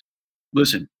 Guys,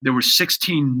 listen, there were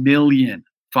 16 million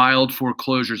filed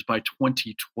foreclosures by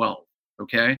 2012,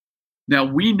 okay? Now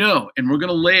we know, and we're going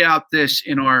to lay out this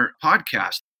in our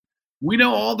podcast, we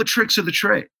know all the tricks of the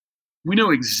trade. We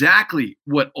know exactly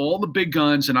what all the big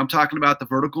guns, and I'm talking about the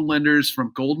vertical lenders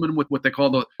from Goldman with what they call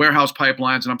the warehouse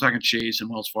pipelines, and I'm talking Chase and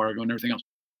Wells Fargo and everything else,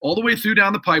 all the way through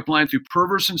down the pipeline, through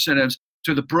perverse incentives,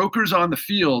 to the brokers on the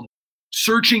field,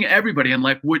 searching everybody. And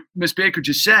like what Ms. Baker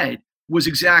just said was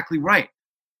exactly right.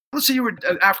 Let's say you were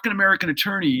an African-American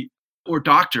attorney or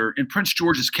doctor in Prince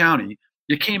George's County.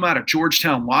 You came out of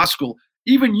Georgetown Law School.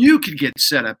 Even you could get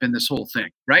set up in this whole thing,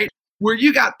 right? Where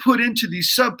you got put into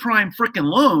these subprime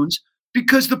freaking loans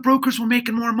because the brokers were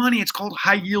making more money. It's called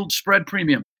high yield spread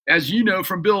premium. As you know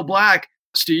from Bill Black,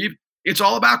 Steve, it's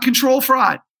all about control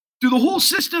fraud through the whole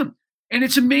system. And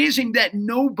it's amazing that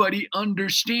nobody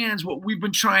understands what we've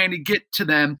been trying to get to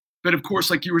them. But of course,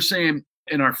 like you were saying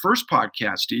in our first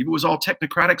podcast, Steve, it was all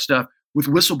technocratic stuff with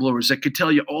whistleblowers that could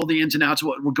tell you all the ins and outs of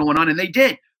what were going on. And they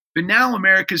did. But now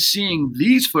America's seeing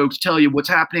these folks tell you what's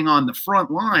happening on the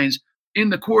front lines in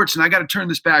the courts. And I got to turn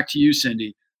this back to you,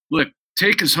 Cindy. Look,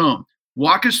 take us home.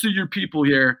 Walk us through your people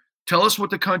here. Tell us what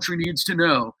the country needs to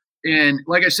know. And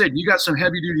like I said, you got some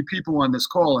heavy duty people on this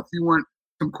call. If you want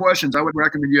some questions, I would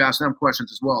recommend you ask them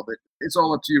questions as well. But it's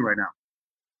all up to you right now.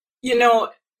 You know,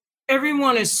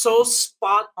 everyone is so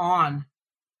spot on.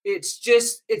 It's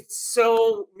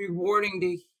so rewarding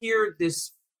to hear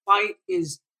this fight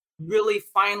is really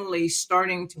finally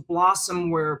starting to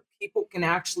blossom, where people can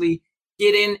actually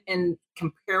get in and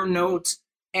compare notes.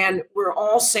 And we're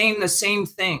all saying the same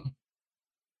thing.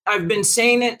 I've been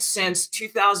saying it since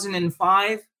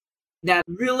 2005, that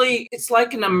really it's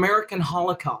like an American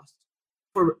Holocaust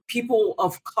for people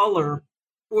of color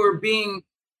who are being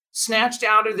snatched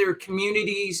out of their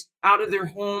communities, out of their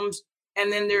homes,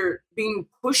 and then they're being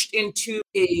pushed into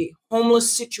a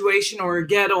homeless situation, or a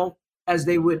ghetto, as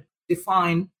they would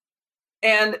define,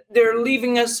 and they're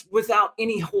leaving us without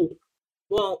any hope.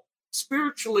 Well,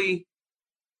 spiritually,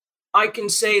 I can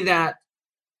say that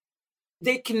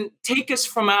they can take us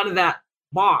from out of that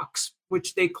box,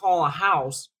 which they call a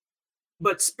house,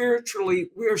 but spiritually,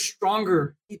 we are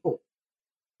stronger people.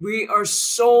 We are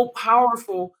so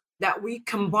powerful that we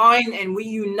combine and we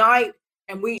unite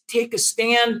and we take a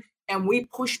stand and we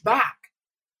push back.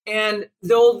 And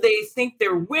though they think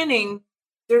they're winning,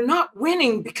 they're not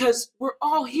winning, because we're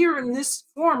all here in this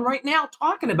forum right now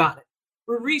talking about it.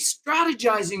 We're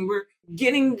re-strategizing. We're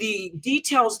getting the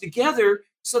details together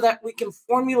so that we can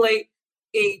formulate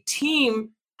a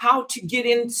team, how to get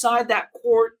inside that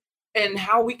court and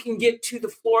how we can get to the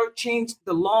floor, change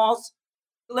the laws.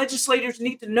 Legislators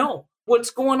need to know what's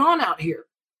going on out here,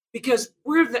 because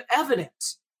we're the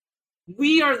evidence.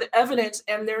 We are the evidence,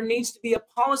 and there needs to be a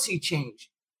policy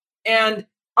change. And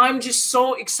I'm just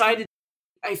so excited.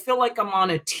 I feel like I'm on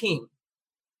a team.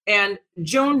 And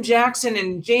Joan Jackson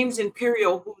and James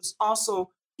Imperiale, who's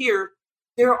also here,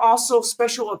 they're also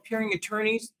special appearing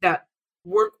attorneys that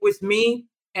work with me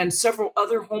and several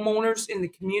other homeowners in the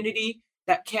community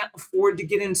that can't afford to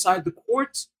get inside the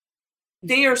courts.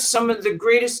 They are some of the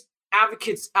greatest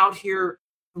advocates out here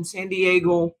from San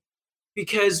Diego,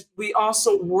 because we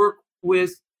also work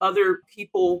with other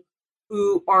people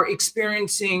who are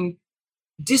experiencing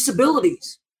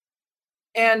disabilities.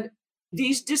 And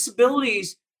these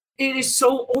disabilities, it is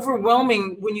so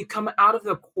overwhelming when you come out of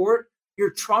the court,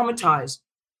 you're traumatized.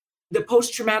 The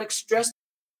post-traumatic stress,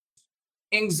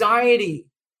 anxiety,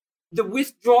 the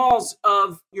withdrawals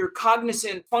of your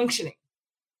cognizant functioning.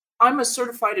 I'm a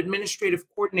certified administrative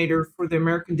coordinator for the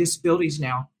American Disabilities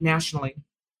now, nationally.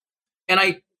 And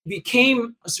I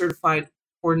became a certified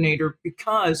coordinator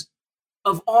because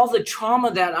of all the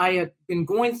trauma that I had been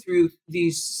going through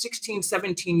these 16,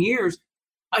 17 years.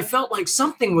 I felt like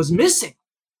something was missing.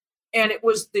 And it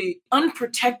was the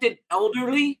unprotected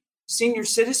elderly, senior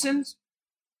citizens,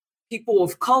 people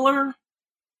of color,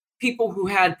 people who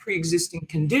had pre-existing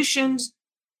conditions.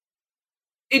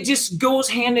 It just goes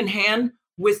hand in hand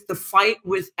with the fight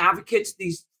with advocates,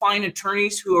 these fine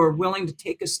attorneys who are willing to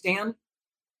take a stand.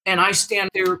 And I stand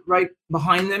there right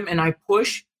behind them and I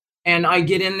push and I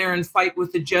get in there and fight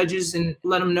with the judges and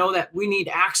let them know that we need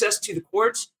access to the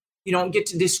courts. You don't get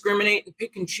to discriminate and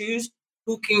pick and choose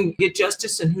who can get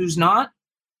justice and who's not.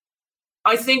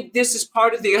 I think this is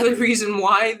part of the other reason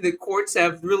why the courts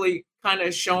have really kind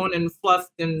of shown and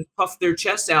fluffed and puffed their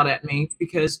chests out at me,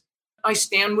 because I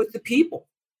stand with the people.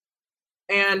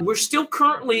 And we're still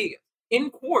currently in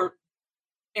court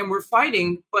and we're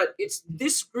fighting, but it's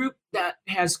this group that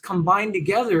has combined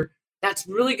together that's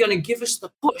really going to give us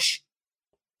the push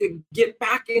to get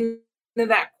back into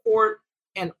that court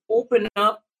and open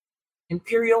up.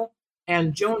 Imperiale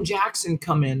and Joan Jackson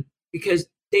come in because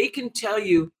they can tell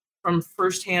you from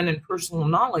firsthand and personal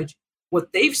knowledge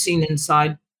what they've seen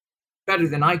inside better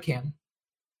than I can.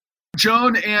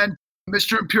 Joan and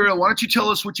Mr. Imperiale, why don't you tell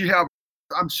us what you have?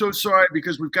 I'm so sorry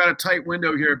because we've got a tight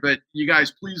window here, but you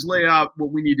guys please lay out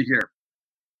what we need to hear.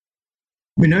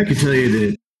 I mean, I can tell you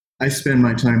that I spend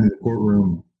my time in the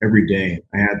courtroom every day.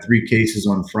 I had 3 cases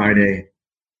on Friday.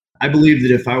 I believe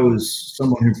that if I was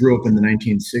someone who grew up in the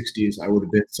 1960s, I would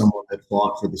have been someone that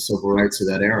fought for the civil rights of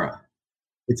that era.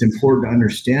 It's important to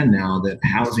understand now that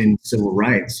housing civil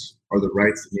rights are the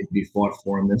rights that need to be fought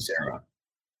for in this era.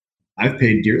 I've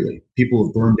paid dearly. People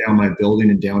have burned down my building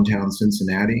in downtown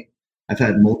Cincinnati. I've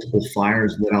had multiple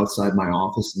fires lit outside my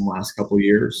office in the last couple of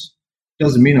years.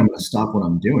 Doesn't mean I'm going to stop what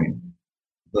I'm doing,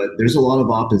 but there's a lot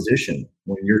of opposition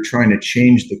when you're trying to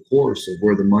change the course of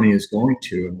where the money is going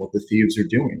to and what the thieves are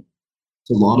doing.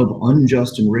 It's a lot of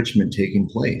unjust enrichment taking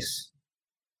place.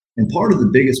 And part of the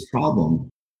biggest problem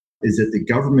is that the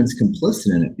government's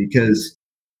complicit in it, because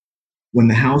when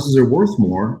the houses are worth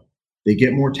more, they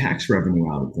get more tax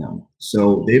revenue out of them.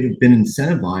 So they've been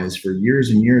incentivized for years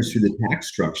and years through the tax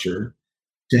structure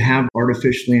to have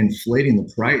artificially inflating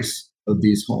the price of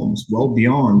these homes well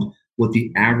beyond what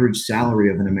the average salary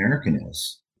of an American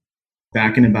is.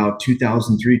 Back in about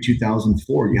 2003,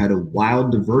 2004, you had a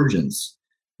wild divergence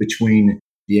between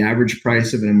the average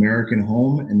price of an American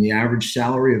home and the average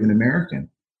salary of an American.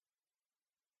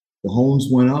 The homes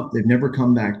went up, they've never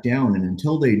come back down. And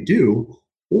until they do,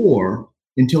 or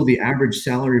until the average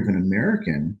salary of an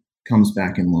American comes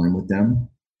back in line with them,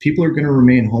 people are going to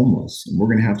remain homeless. And we're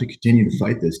going to have to continue to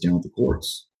fight this down at the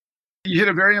courts. You hit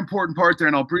a very important part there,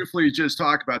 and I'll briefly just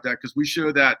talk about that because we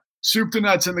show that soup to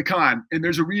nuts in the con. And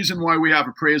there's a reason why we have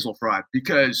appraisal fraud,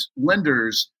 because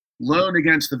lenders loan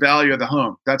against the value of the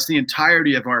home. That's the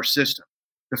entirety of our system.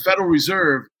 The Federal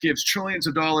Reserve gives trillions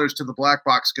of dollars to the black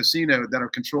box casino that are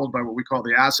controlled by what we call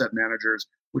the asset managers,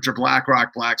 which are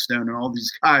BlackRock, Blackstone, and all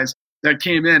these guys that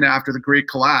came in after the great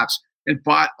collapse and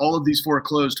bought all of these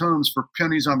foreclosed homes for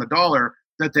pennies on the dollar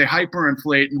that they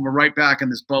hyperinflate, and we're right back in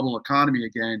this bubble economy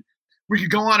again. We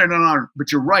could go on and on,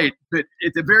 but you're right. But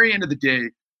at the very end of the day,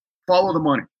 follow the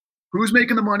money. Who's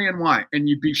making the money and why? And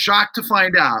you'd be shocked to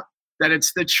find out that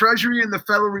it's the Treasury and the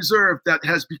Federal Reserve that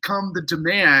has become the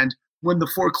demand when the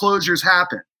foreclosures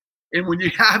happen. And when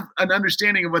you have an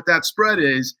understanding of what that spread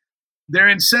is, they're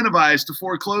incentivized to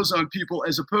foreclose on people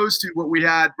as opposed to what we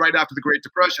had right after the Great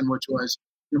Depression, which was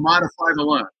to modify the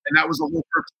loan. And that was the whole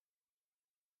purpose.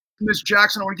 Ms.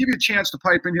 Jackson, I want to give you a chance to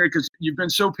pipe in here because you've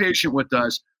been so patient with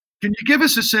us. Can you give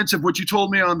us a sense of what you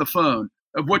told me on the phone,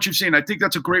 of what you've seen? I think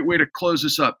that's a great way to close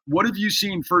this up. What have you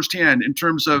seen firsthand in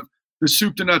terms of the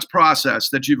soup to nuts process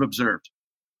that you've observed?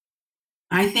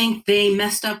 I think they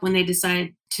messed up when they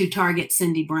decided to target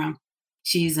Cindy Brown.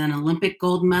 She's an Olympic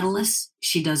gold medalist.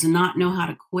 She does not know how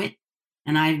to quit,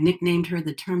 and I've nicknamed her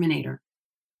the Terminator.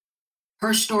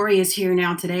 Her story is here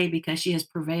now today because she has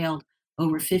prevailed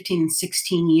over 15 and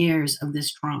 16 years of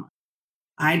this trauma.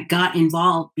 I got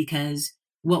involved because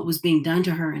what was being done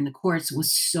to her in the courts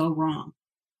was so wrong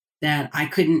that I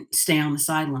couldn't stay on the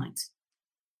sidelines.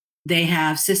 They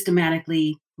have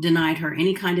systematically denied her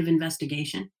any kind of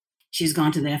investigation. She's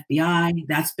gone to the FBI.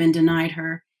 That's been denied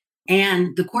her.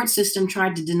 And the court system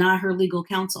tried to deny her legal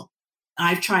counsel.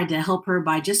 I've tried to help her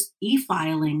by just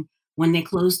e-filing when they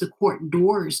closed the court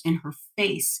doors in her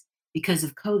face because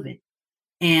of COVID.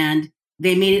 And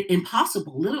they made it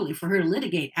impossible, literally, for her to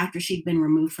litigate after she'd been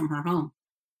removed from her home.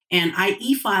 And I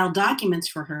e-filed documents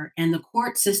for her, and the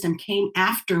court system came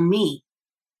after me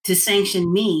to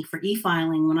sanction me for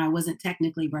e-filing when I wasn't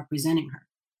technically representing her.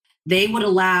 They would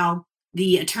allow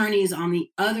the attorneys on the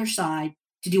other side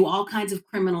to do all kinds of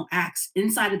criminal acts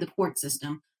inside of the court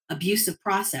system, abusive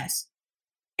process,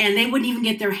 and they wouldn't even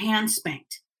get their hands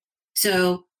spanked.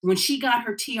 So when she got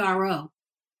her TRO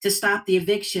to stop the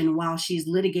eviction while she's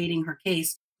litigating her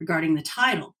case regarding the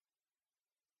title,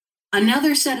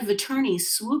 another set of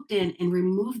attorneys swooped in and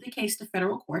removed the case to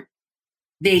federal court.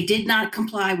 They did not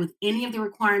comply with any of the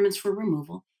requirements for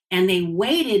removal, and they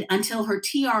waited until her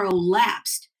TRO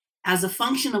lapsed as a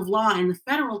function of law in the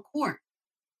federal court.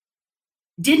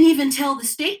 Didn't even tell the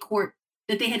state court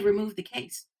that they had removed the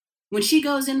case. When she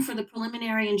goes in for the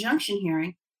preliminary injunction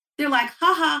hearing, they're like,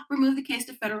 haha, remove the case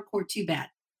to federal court, too bad.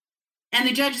 And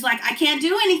the judge is like, I can't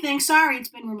do anything, sorry, it's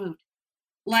been removed.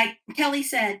 Like Kellee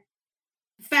said,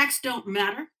 facts don't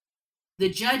matter. The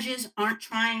judges aren't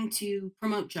trying to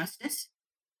promote justice.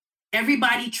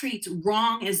 Everybody treats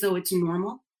wrong as though it's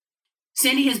normal.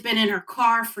 Cindy has been in her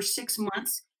car for 6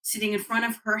 months, sitting in front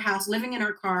of her house, living in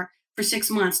her car for 6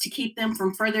 months to keep them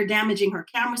from further damaging her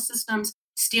camera systems,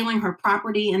 stealing her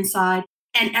property inside,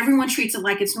 and everyone treats it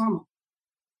like it's normal.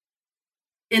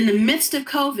 In the midst of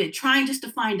COVID, trying just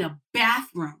to find a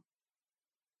bathroom,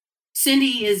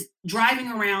 Cindy is driving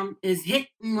around, is hit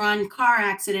and run, car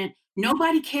accident.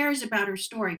 Nobody cares about her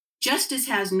story. Justice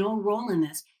has no role in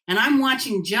this. And I'm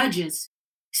watching judges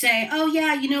say, oh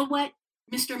yeah, you know what,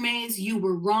 Mr. Mays, you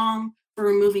were wrong for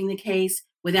removing the case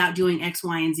without doing X,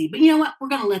 Y, and Z. But you know what? We're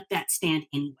going to let that stand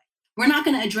anyway. We're not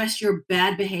going to address your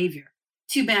bad behavior.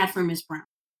 Too bad for Ms. Brown.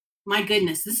 My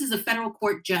goodness, this is a federal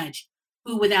court judge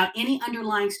who, without any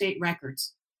underlying state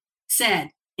records, said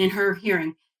in her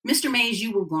hearing, Mr. Mays,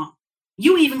 you were wrong.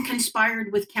 You even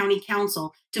conspired with county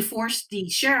council to force the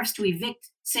sheriffs to evict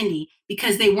Cindy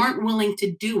because they weren't willing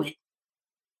to do it.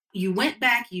 You went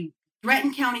back, you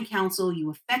threatened county council, you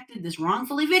effected this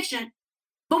wrongful eviction,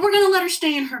 but we're going to let her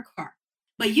stay in her car.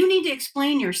 But you need to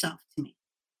explain yourself to me.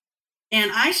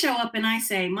 And I show up and I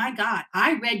say, my God,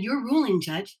 I read your ruling,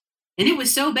 Judge, and it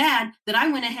was so bad that I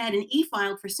went ahead and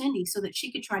e-filed for Cindy so that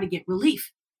she could try to get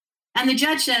relief. And the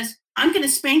judge says, I'm going to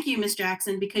spank you, Ms.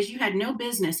 Jackson, because you had no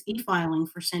business e-filing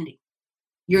for Cindy.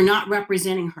 You're not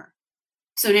representing her.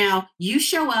 So now you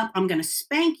show up, I'm going to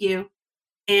spank you,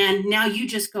 and now you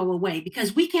just go away,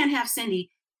 because we can't have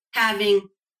Cindy having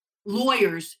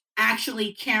lawyers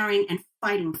actually caring and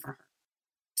fighting for her.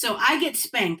 So I get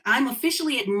spanked. I'm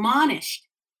officially admonished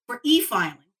for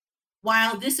e-filing,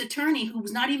 while this attorney, who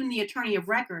was not even the attorney of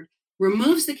record,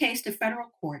 removes the case to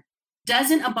federal court,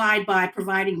 doesn't abide by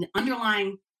providing the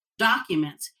underlying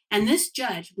documents. And this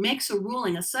judge makes a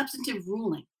ruling, a substantive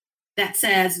ruling, that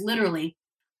says literally,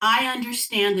 I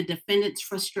understand the defendant's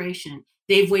frustration.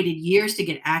 They've waited years to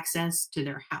get access to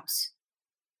their house.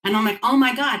 And I'm like, oh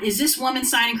my God, is this woman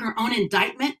signing her own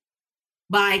indictment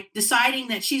by deciding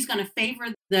that she's going to favor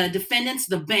the defendants,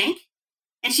 the bank,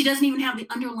 and she doesn't even have the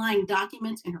underlying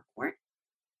documents in her court?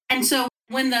 And so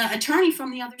when the attorney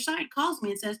from the other side calls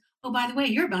me and says, oh, by the way,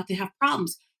 you're about to have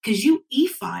problems because you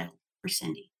e-filed for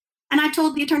Cindy. And I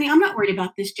told the attorney, I'm not worried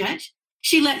about this, judge.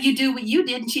 She let you do what you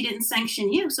did and she didn't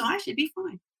sanction you, so I should be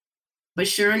fine. But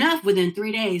sure enough, within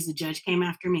 3 days, the judge came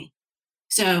after me.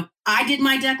 So I did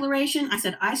my declaration. I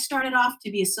said, I started off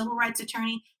to be a civil rights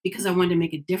attorney because I wanted to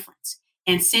make a difference.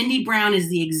 And Cindy Brown is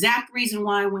the exact reason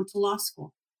why I went to law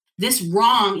school. This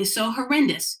wrong is so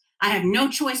horrendous. I have no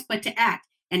choice but to act.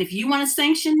 And if you want to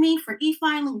sanction me for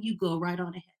e-filing, you go right on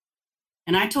ahead.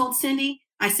 And I told Cindy,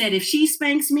 I said, if she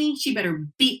spanks me, she better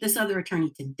beat this other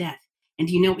attorney to death. And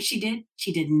do you know what she did?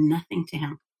 She did nothing to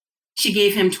him. She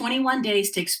gave him 21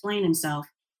 days to explain himself.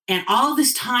 And all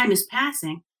this time is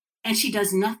passing, and she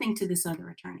does nothing to this other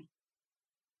attorney.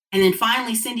 And then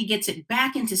finally, Cindy gets it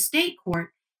back into state court,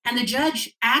 and the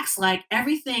judge acts like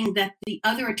everything that the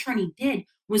other attorney did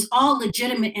was all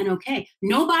legitimate and okay.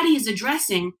 Nobody is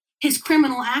addressing his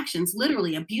criminal actions,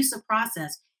 literally abusive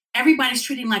process. Everybody's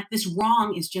treating like this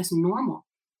wrong is just normal.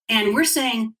 And we're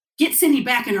saying, get Cindy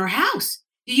back in her house.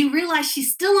 Do you realize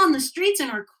she's still on the streets in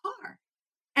her car?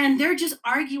 And they're just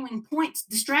arguing points,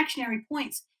 distractionary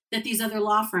points that these other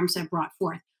law firms have brought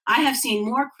forth. I have seen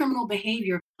more criminal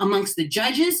behavior amongst the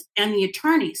judges and the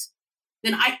attorneys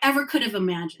than I ever could have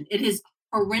imagined. It is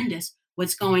horrendous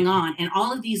what's going on. And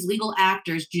all of these legal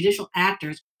actors, judicial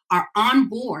actors, are on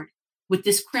board with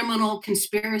this criminal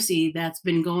conspiracy that's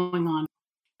been going on.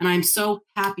 And I'm so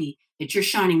happy that you're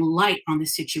shining light on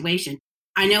this situation.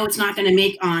 I know it's not going to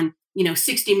make on,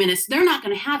 60 Minutes. They're not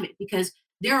going to have it because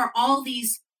there are all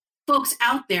these folks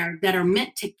out there that are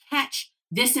meant to catch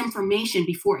this information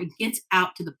before it gets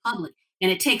out to the public. And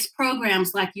it takes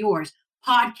programs like yours,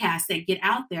 podcasts that get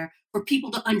out there for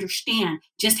people to understand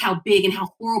just how big and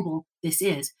how horrible this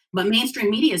is. But mainstream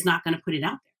media is not going to put it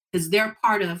out there because they're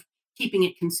part of keeping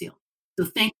it concealed. So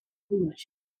thank you so much.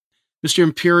 Mr.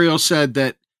 Imperiale said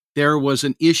that there was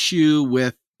an issue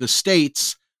with the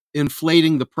states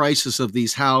inflating the prices of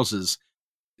these houses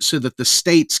so that the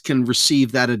states can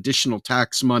receive that additional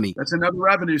tax money. That's another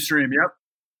revenue stream. Yep.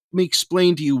 Let me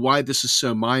explain to you why this is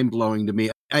so mind-blowing to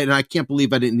me. And I can't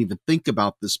believe I didn't even think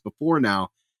about this before now,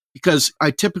 because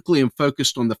I typically am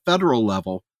focused on the federal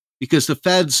level, because the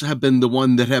feds have been the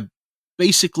one that have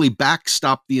basically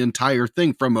backstopped the entire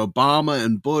thing from Obama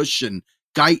and Bush and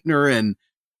Geithner and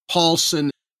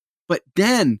Paulson. But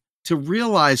then to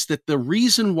realize that the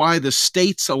reason why the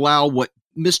states allow what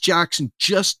Ms. Jackson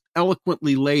just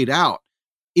eloquently laid out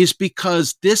is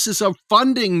because this is a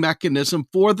funding mechanism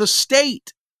for the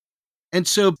state. And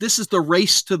so this is the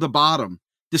race to the bottom.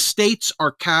 The states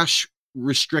are cash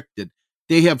restricted.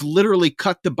 They have literally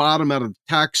cut the bottom out of the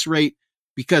tax rate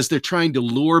because they're trying to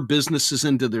lure businesses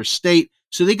into their state.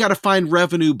 So they got to find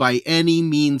revenue by any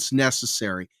means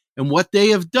necessary. And what they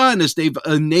have done is they've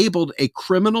enabled a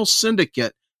criminal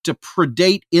syndicate to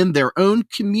predate in their own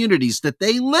communities that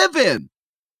they live in,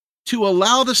 to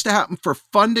allow this to happen for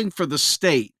funding for the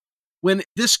state, when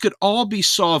this could all be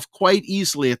solved quite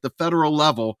easily at the federal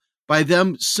level by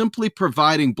them simply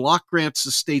providing block grants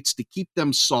to states to keep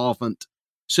them solvent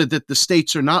so that the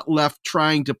states are not left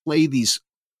trying to play these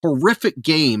horrific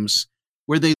games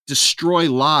where they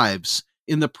destroy lives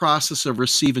in the process of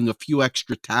receiving a few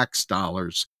extra tax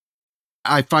dollars.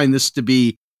 I find this to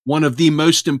be one of the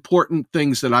most important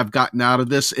things that I've gotten out of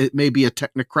this. It may be a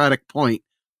technocratic point,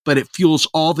 but it fuels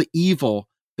all the evil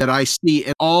that I see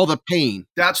and all the pain.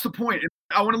 That's the point.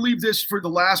 I want to leave this for the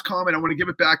last comment. I want to give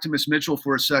it back to Ms. Mitchell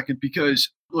for a second because,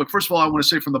 look, first of all, I want to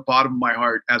say from the bottom of my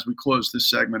heart as we close this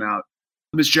segment out,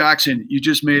 Ms. Jackson, you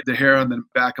just made the hair on the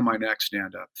back of my neck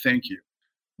stand up. Thank you.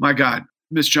 My God,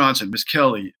 Ms. Johnson, Ms.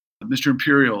 Kellee, Mr.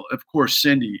 Imperiale, of course,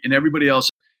 Cindy, and everybody else.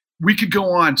 We could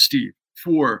go on, Steve,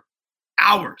 for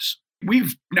hours.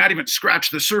 We've not even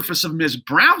scratched the surface of Ms.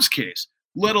 Brown's case,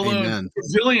 let alone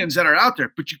the zillions that are out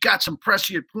there. But you got some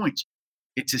prescient points.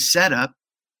 It's a setup,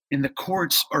 and the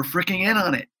courts are freaking in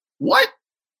on it. What?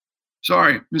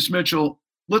 Sorry, Ms. Mitchell.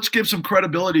 Let's give some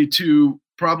credibility to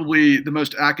probably the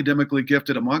most academically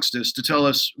gifted amongst us to tell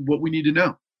us what we need to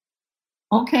know.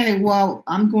 Okay, well,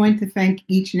 I'm going to thank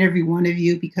each and every one of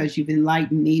you because you've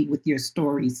enlightened me with your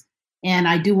stories. And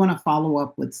I do want to follow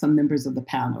up with some members of the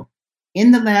panel.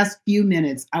 In the last few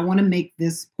minutes, I want to make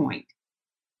this point.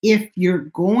 If you're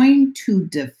going to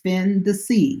defend the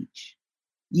siege,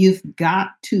 you've got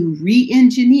to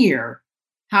re-engineer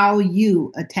how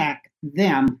you attack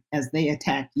them as they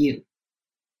attack you.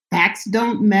 Facts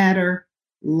don't matter,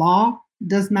 law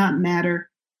does not matter,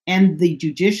 and the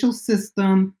judicial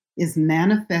system is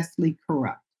manifestly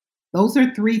corrupt. Those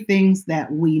are three things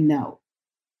that we know.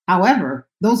 However,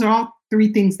 those are all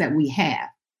three things that we have.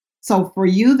 So for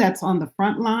you that's on the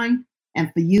front line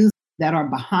and for you that are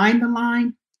behind the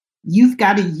line, you've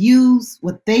got to use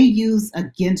what they use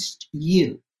against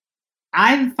you.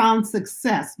 I've found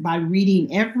success by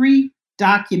reading every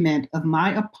document of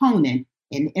my opponent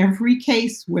in every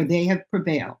case where they have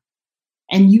prevailed.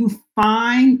 And you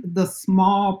find the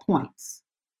small points.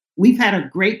 We've had a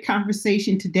great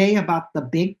conversation today about the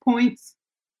big points,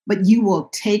 but you will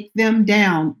take them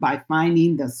down by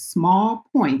finding the small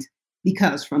points,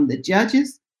 because from the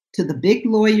judges to the big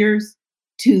lawyers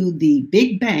to the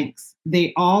big banks,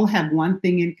 they all have one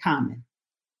thing in common.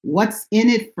 What's in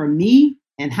it for me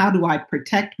and how do I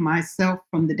protect myself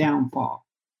from the downfall?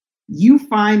 You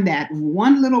find that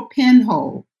one little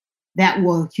pinhole that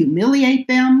will humiliate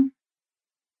them,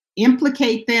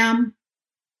 implicate them,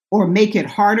 or make it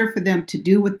harder for them to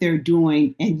do what they're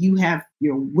doing, and you have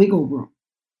your wiggle room.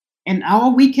 And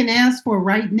all we can ask for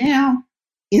right now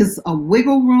is a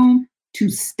wiggle room to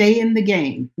stay in the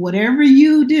game. Whatever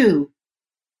you do,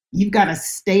 you've got to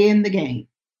stay in the game.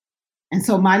 And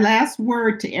so my last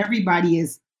word to everybody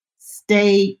is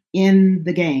stay in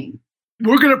the game.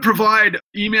 We're going to provide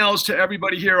emails to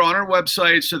everybody here on our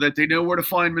website so that they know where to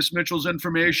find Ms. Mitchell's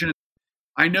information.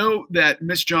 I know that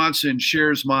Ms. Johnson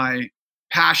shares my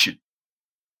passion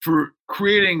for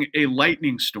creating a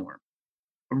lightning storm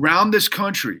around this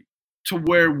country to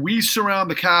where we surround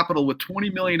the Capitol with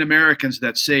 20 million Americans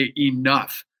that say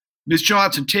enough. Ms.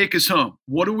 Johnson, take us home.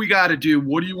 What do we got to do?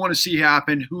 What do you want to see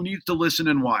happen? Who needs to listen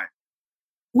and why?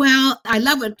 Well, I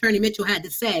love what Attorney Mitchell had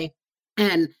to say.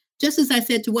 And just as I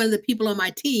said to one of the people on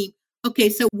my team, okay,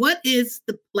 so what is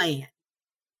the plan?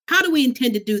 How do we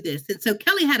intend to do this? And so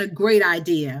Kellee had a great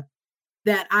idea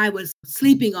that I was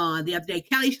sleeping on the other day.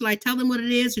 Kellee, shall I tell them what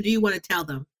it is, or do you want to tell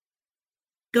them?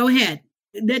 Go ahead.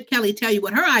 Let Kellee tell you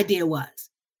what her idea was.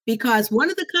 Because one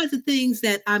of the kinds of things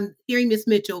that I'm hearing, Ms.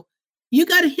 Mitchell, you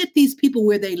got to hit these people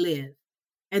where they live.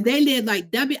 And they live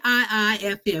like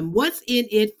WIIFM. What's in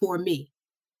it for me?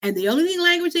 And the only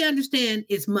language they understand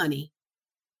is money.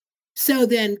 So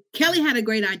then Kellee had a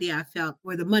great idea, I felt,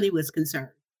 where the money was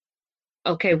concerned.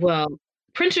 Okay, well,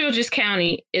 Prince George's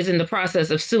County is in the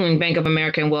process of suing Bank of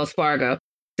America and Wells Fargo,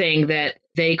 saying that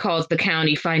they caused the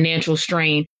county financial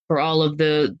strain for all of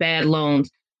the bad loans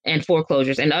and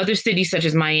foreclosures. And other cities such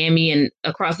as Miami and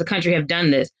across the country have done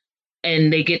this.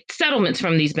 And they get settlements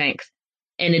from these banks.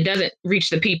 And it doesn't reach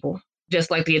the people,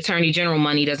 just like the Attorney General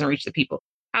money doesn't reach the people.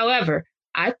 However,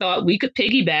 I thought we could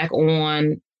piggyback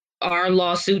on our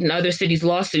lawsuit and other cities'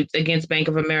 lawsuits against Bank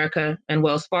of America and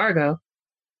Wells Fargo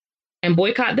and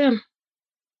boycott them.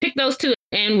 Pick those two,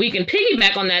 and we can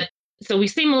piggyback on that. So we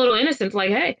seem a little innocent, like,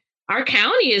 hey, our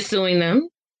county is suing them.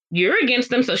 You're against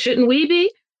them, so shouldn't we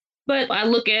be? But I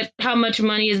look at how much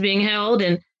money is being held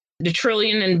and the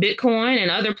trillion in Bitcoin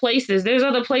and other places. There's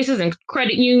other places and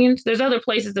credit unions. There's other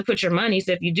places to put your money.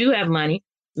 So if you do have money,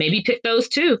 maybe pick those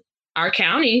too. Our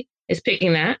county is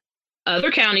picking that.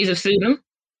 Other counties have sued them.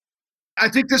 I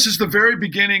think this is the very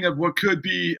beginning of what could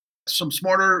be some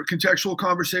smarter contextual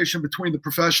conversation between the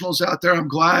professionals out there. I'm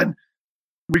glad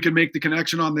we can make the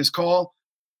connection on this call,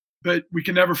 but we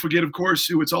can never forget, of course,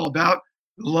 who it's all about.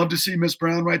 I'd love to see Ms.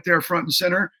 Brown right there front and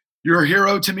center. You're a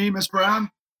hero to me, Ms. Brown.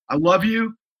 I love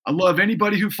you. I love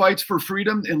anybody who fights for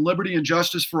freedom and liberty and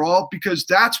justice for all, because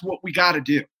that's what we got to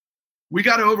do. We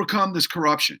got to overcome this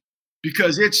corruption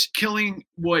because it's killing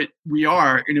what we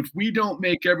are. And if we don't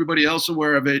make everybody else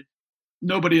aware of it,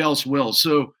 nobody else will.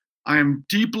 So I am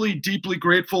deeply, deeply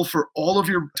grateful for all of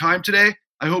your time today.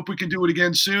 I hope we can do it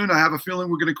again soon. I have a feeling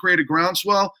we're going to create a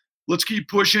groundswell. Let's keep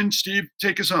pushing. Steve,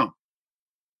 take us home.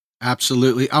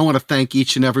 Absolutely. I want to thank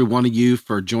each and every one of you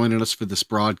for joining us for this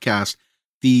broadcast.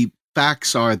 The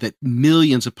facts are that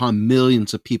millions upon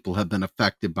millions of people have been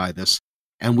affected by this.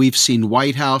 And we've seen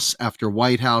White House after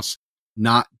White House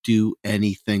not do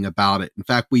anything about it. In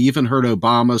fact, we even heard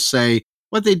Obama say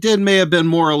what they did may have been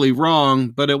morally wrong,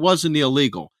 but it wasn't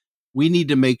illegal. We need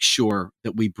to make sure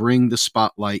that we bring the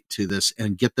spotlight to this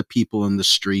and get the people in the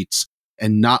streets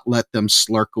and not let them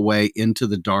slurk away into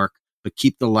the dark, but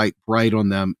keep the light bright on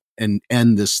them and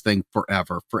end this thing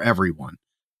forever for everyone.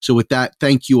 So with that,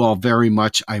 thank you all very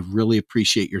much. I really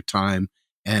appreciate your time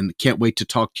and can't wait to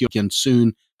talk to you again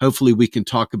soon. Hopefully we can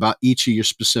talk about each of your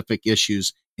specific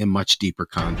issues in much deeper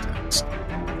context.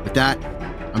 With that,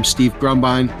 I'm Steve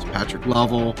Grumbine. It's Patrick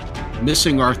Lovell.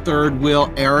 Missing our third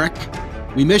wheel, Eric.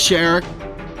 We miss you, Eric,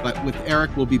 but with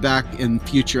Eric, we'll be back in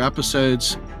future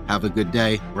episodes. Have a good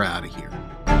day. We're out of here.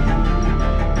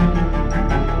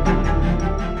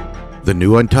 The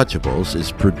New Untouchables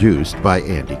is produced by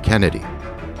Andy Kennedy.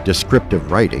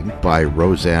 Descriptive writing by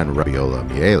Roseanne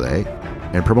Rabiola-Miele,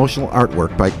 and promotional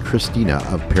artwork by Christina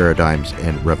of Paradigms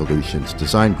and Revolutions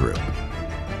Design Group.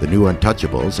 The New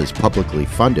Untouchables is publicly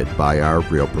funded by our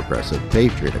Real Progressive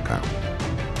Patreon account.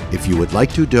 If you would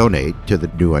like to donate to the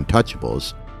New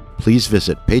Untouchables, please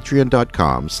visit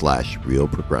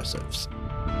patreon.com/realprogressives.